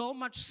illegal, so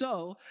much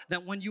so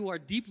that when you are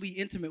deeply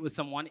intimate with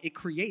someone, it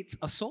creates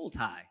a soul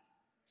tie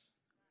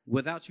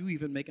without you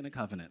even making a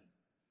covenant.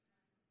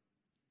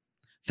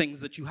 Things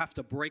that you have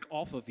to break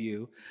off of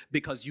you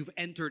because you've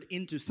entered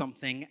into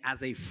something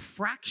as a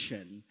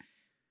fraction,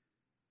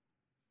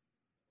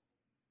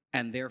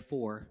 and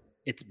therefore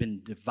it's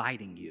been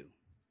dividing you.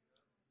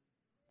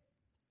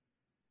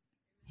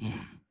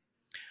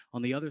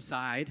 On the other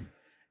side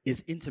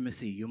is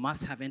intimacy. You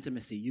must have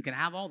intimacy. You can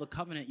have all the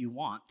covenant you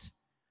want,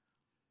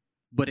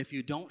 but if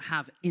you don't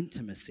have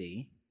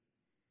intimacy,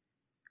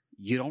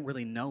 you don't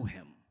really know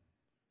him.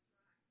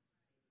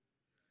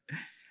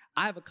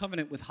 I have a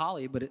covenant with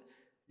Holly, but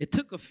it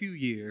took a few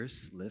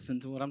years. Listen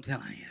to what I'm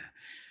telling you.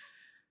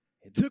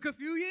 It took a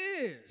few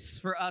years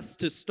for us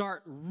to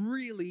start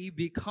really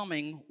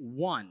becoming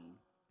one.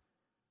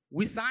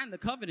 We signed the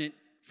covenant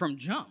from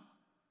jump.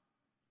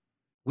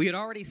 We had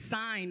already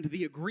signed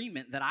the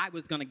agreement that I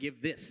was going to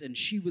give this and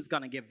she was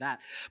going to give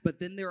that. But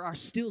then there are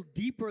still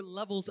deeper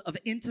levels of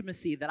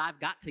intimacy that I've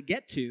got to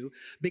get to,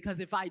 because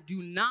if I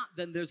do not,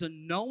 then there's a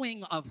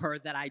knowing of her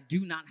that I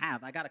do not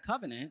have. I got a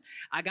covenant.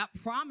 I got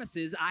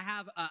promises. I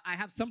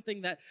have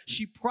something that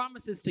she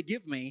promises to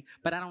give me,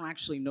 but I don't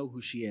actually know who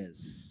she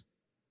is.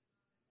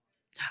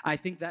 I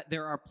think that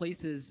there are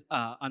places,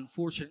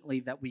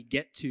 unfortunately, that we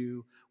get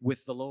to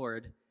with the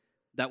Lord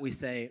that we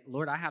say,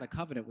 Lord, I had a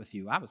covenant with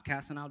you. I was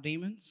casting out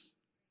demons.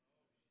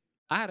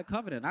 I had a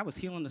covenant. I was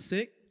healing the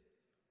sick.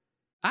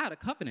 I had a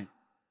covenant.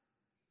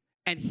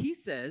 And he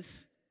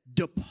says,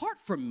 depart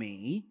from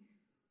me.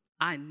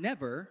 I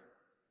never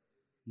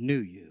knew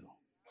you.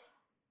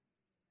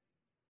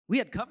 We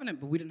had covenant,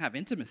 but we didn't have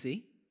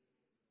intimacy.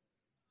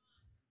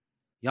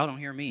 Y'all don't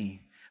hear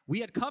me.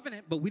 We had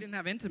covenant, but we didn't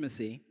have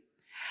intimacy.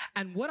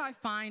 And what I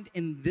find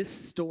in this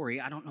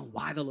story, I don't know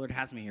why the Lord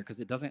has me here,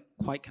 because it doesn't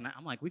quite connect.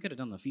 I'm like, we could have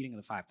done the feeding of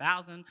the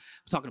 5,000. I'm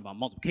talking about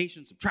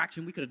multiplication,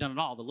 subtraction. We could have done it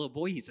all. The little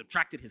boy, he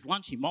subtracted his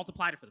lunch. He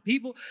multiplied it for the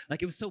people.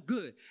 Like, it was so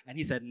good. And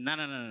he said,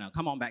 no.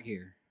 Come on back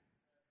here.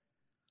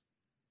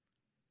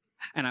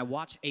 And I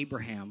watch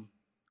Abraham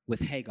with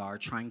Hagar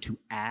trying to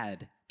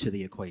add to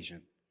the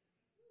equation.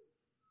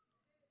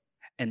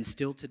 And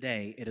still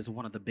today, it is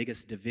one of the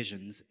biggest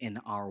divisions in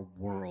our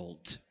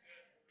world.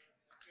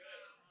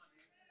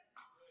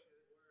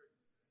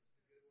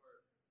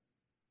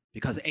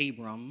 Because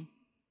Abram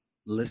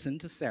listened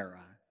to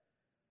Sarah,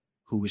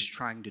 who was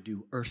trying to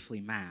do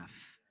earthly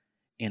math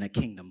in a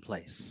kingdom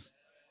place.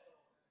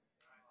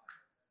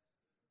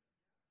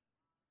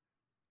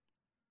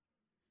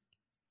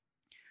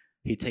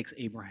 He takes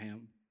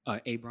Abram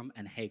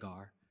and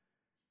Hagar.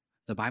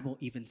 The Bible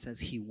even says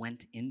he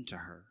went into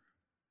her.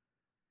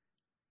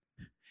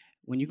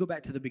 When you go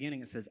back to the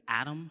beginning, it says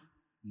Adam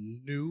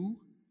knew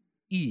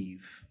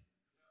Eve,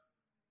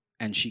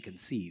 and she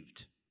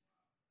conceived.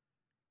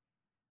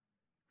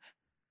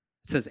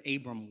 It says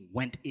Abram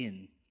went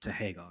in to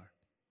Hagar.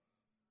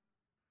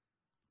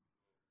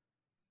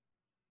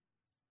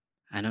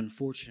 And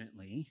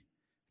unfortunately,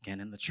 again,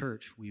 in the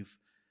church,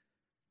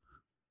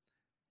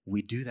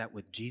 we do that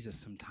with Jesus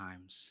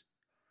sometimes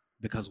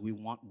because we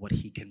want what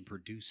he can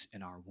produce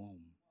in our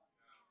womb.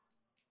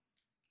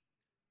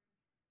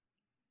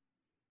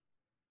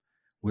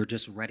 We're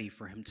just ready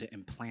for him to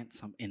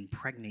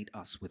impregnate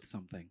us with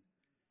something.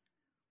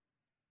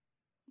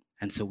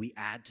 And so we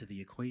add to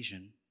the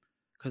equation.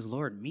 Because,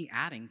 Lord, me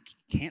adding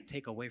can't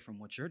take away from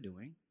what you're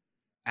doing.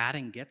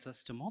 Adding gets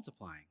us to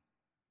multiplying.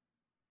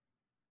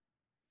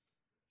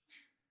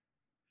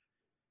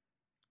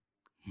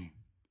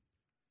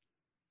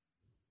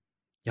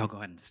 Y'all go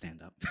ahead and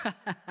stand up.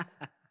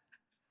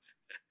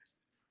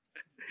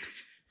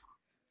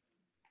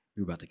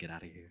 We're about to get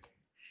out of here.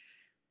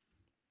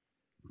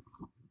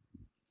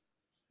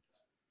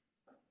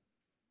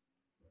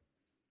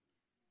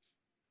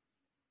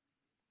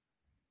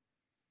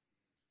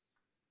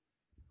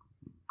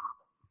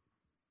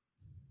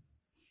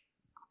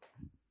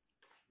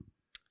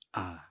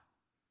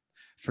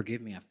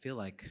 Forgive me,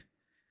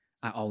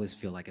 I always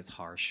feel like it's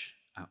harsh.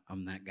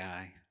 I'm that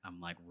guy. I'm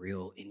like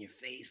real in your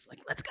face, like,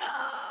 let's go.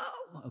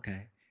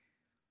 Okay.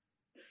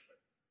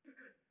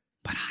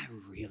 But I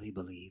really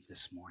believe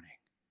this morning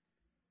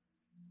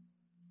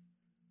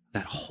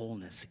that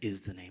wholeness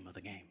is the name of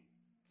the game.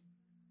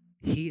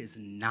 He is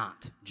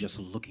not just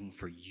looking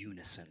for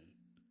unison.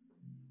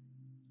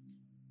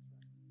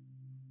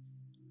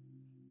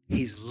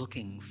 He's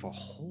looking for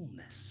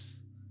wholeness.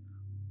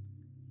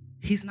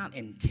 He's not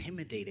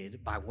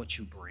intimidated by what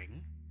you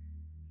bring,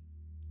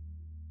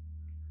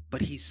 but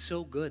he's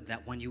so good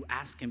that when you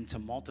ask him to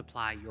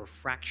multiply your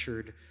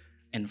fractured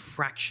and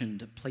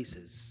fractioned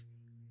places,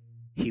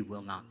 he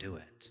will not do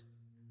it.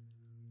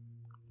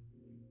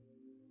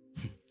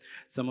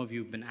 Some of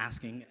you have been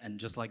asking, and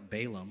just like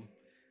Balaam,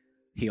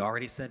 he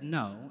already said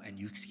no, and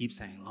you keep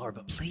saying, Lord,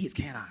 but please,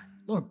 can't I?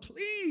 Lord,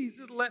 please,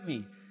 just let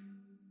me.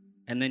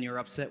 And then you're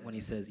upset when he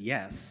says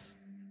yes,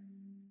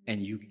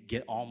 and you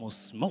get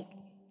almost smoked.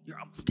 You're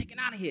almost taken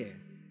out of here.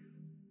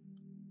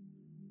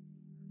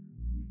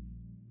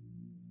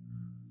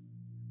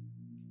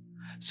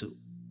 So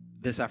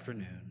this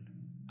afternoon,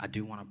 I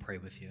do want to pray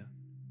with you.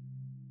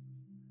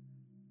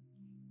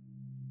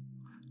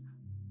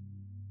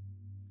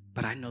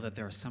 But I know that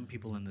there are some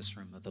people in this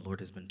room that the Lord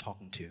has been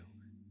talking to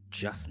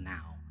just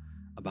now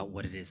about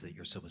what it is that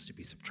you're supposed to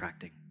be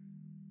subtracting.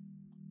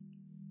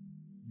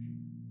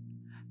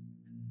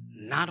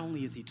 Not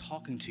only is he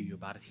talking to you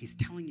about it, he's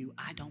telling you,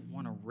 I don't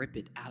want to rip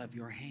it out of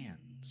your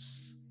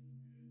hands.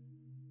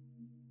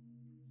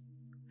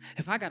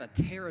 If I got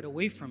to tear it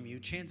away from you,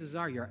 chances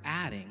are you're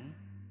adding.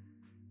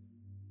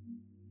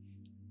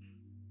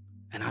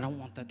 And I don't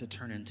want that to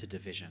turn into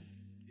division.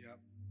 Yep.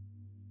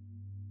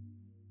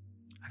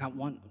 I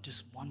got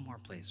just one more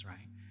place,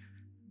 right?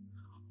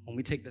 When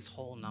we take this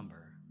whole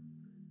number,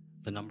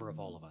 the number of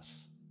all of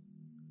us,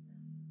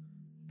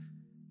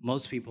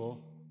 most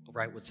people,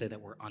 right, would say that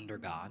we're under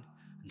God.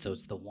 And so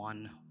it's the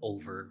 1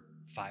 over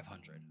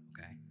 500,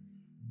 okay?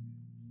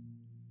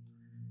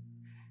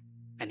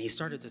 And he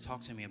started to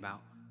talk to me about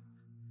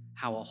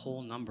how a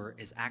whole number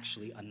is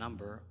actually a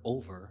number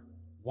over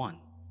 1.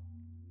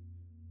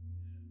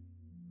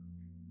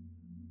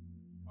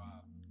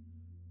 Wow.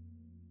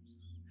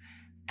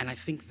 And I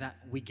think that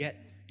we get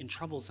in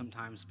trouble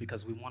sometimes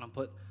because we want to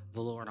put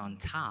the Lord on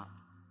top.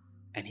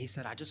 And he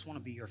said, I just want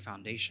to be your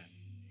foundation.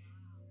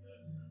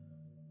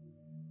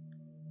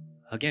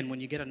 Again, when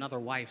you get another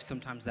wife,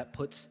 sometimes that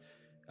puts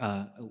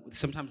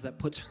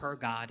her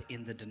God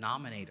in the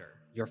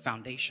denominator, your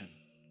foundation.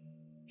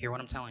 Hear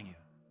what I'm telling you?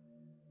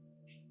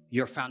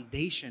 Your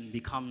foundation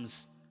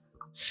becomes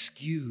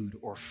skewed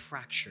or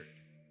fractured.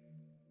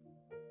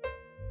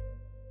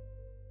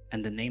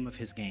 And the name of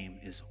his game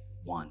is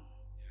 1.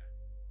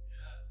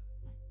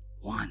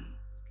 1.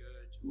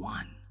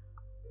 1.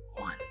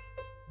 1.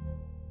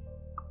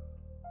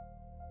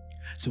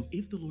 So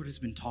if the Lord has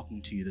been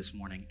talking to you this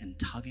morning and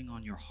tugging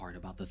on your heart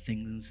about the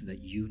things that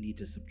you need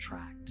to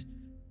subtract,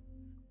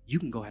 you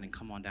can go ahead and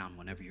come on down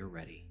whenever you're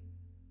ready.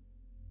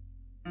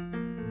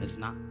 It's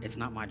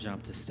not my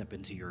job to step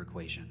into your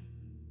equation.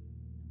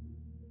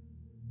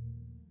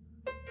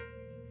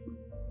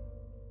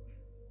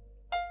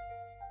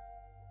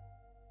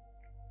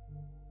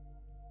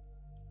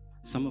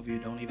 Some of you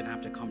don't even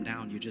have to come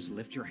down. You just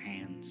lift your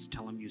hands,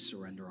 tell him you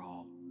surrender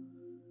all.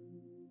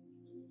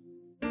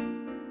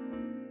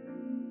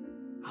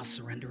 I'll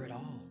surrender it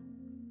all.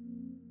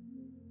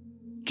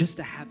 Just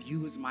to have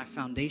you as my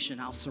foundation,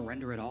 I'll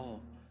surrender it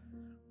all.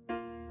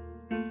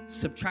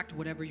 Subtract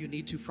whatever you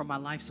need to from my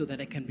life so that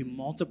it can be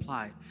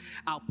multiplied.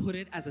 I'll put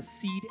it as a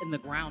seed in the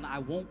ground. I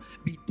won't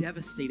be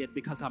devastated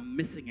because I'm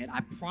missing it. I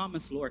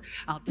promise, Lord,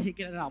 I'll take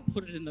it and I'll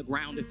put it in the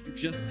ground if you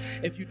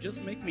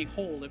just make me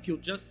whole. If you'll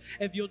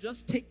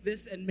just take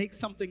this and make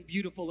something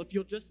beautiful. If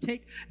you'll just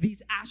take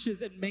these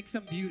ashes and make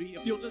them beauty.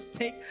 If you'll just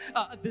take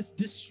this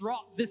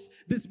distraught, this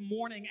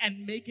mourning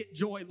and make it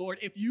joy, Lord.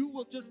 If you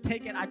will just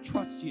take it, I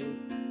trust you.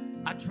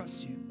 I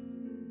trust you.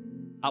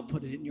 I'll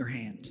put it in your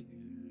hand.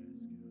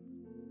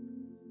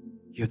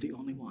 You're the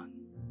only one.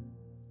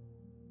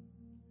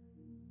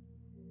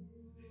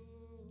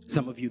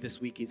 Some of you this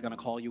week, he's going to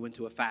call you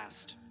into a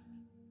fast.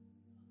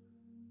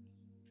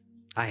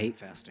 I hate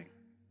fasting.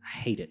 I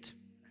hate it.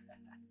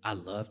 I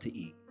love to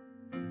eat.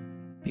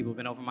 People have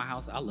been over my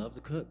house. I love to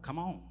cook. Come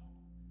on.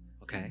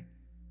 Okay?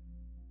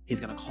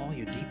 He's going to call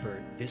you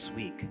deeper this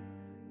week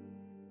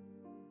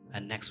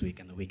and next week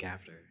and the week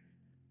after.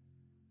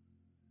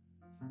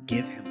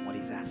 Give him what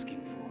he's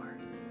asking for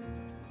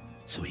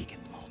so he can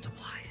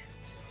multiply it.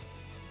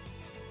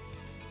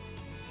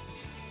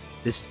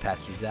 This is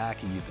Pastor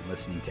Zach, and you've been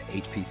listening to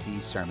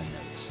HPC Sermon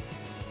Notes.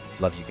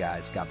 Love you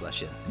guys. God bless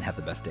you, and have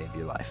the best day of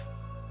your life.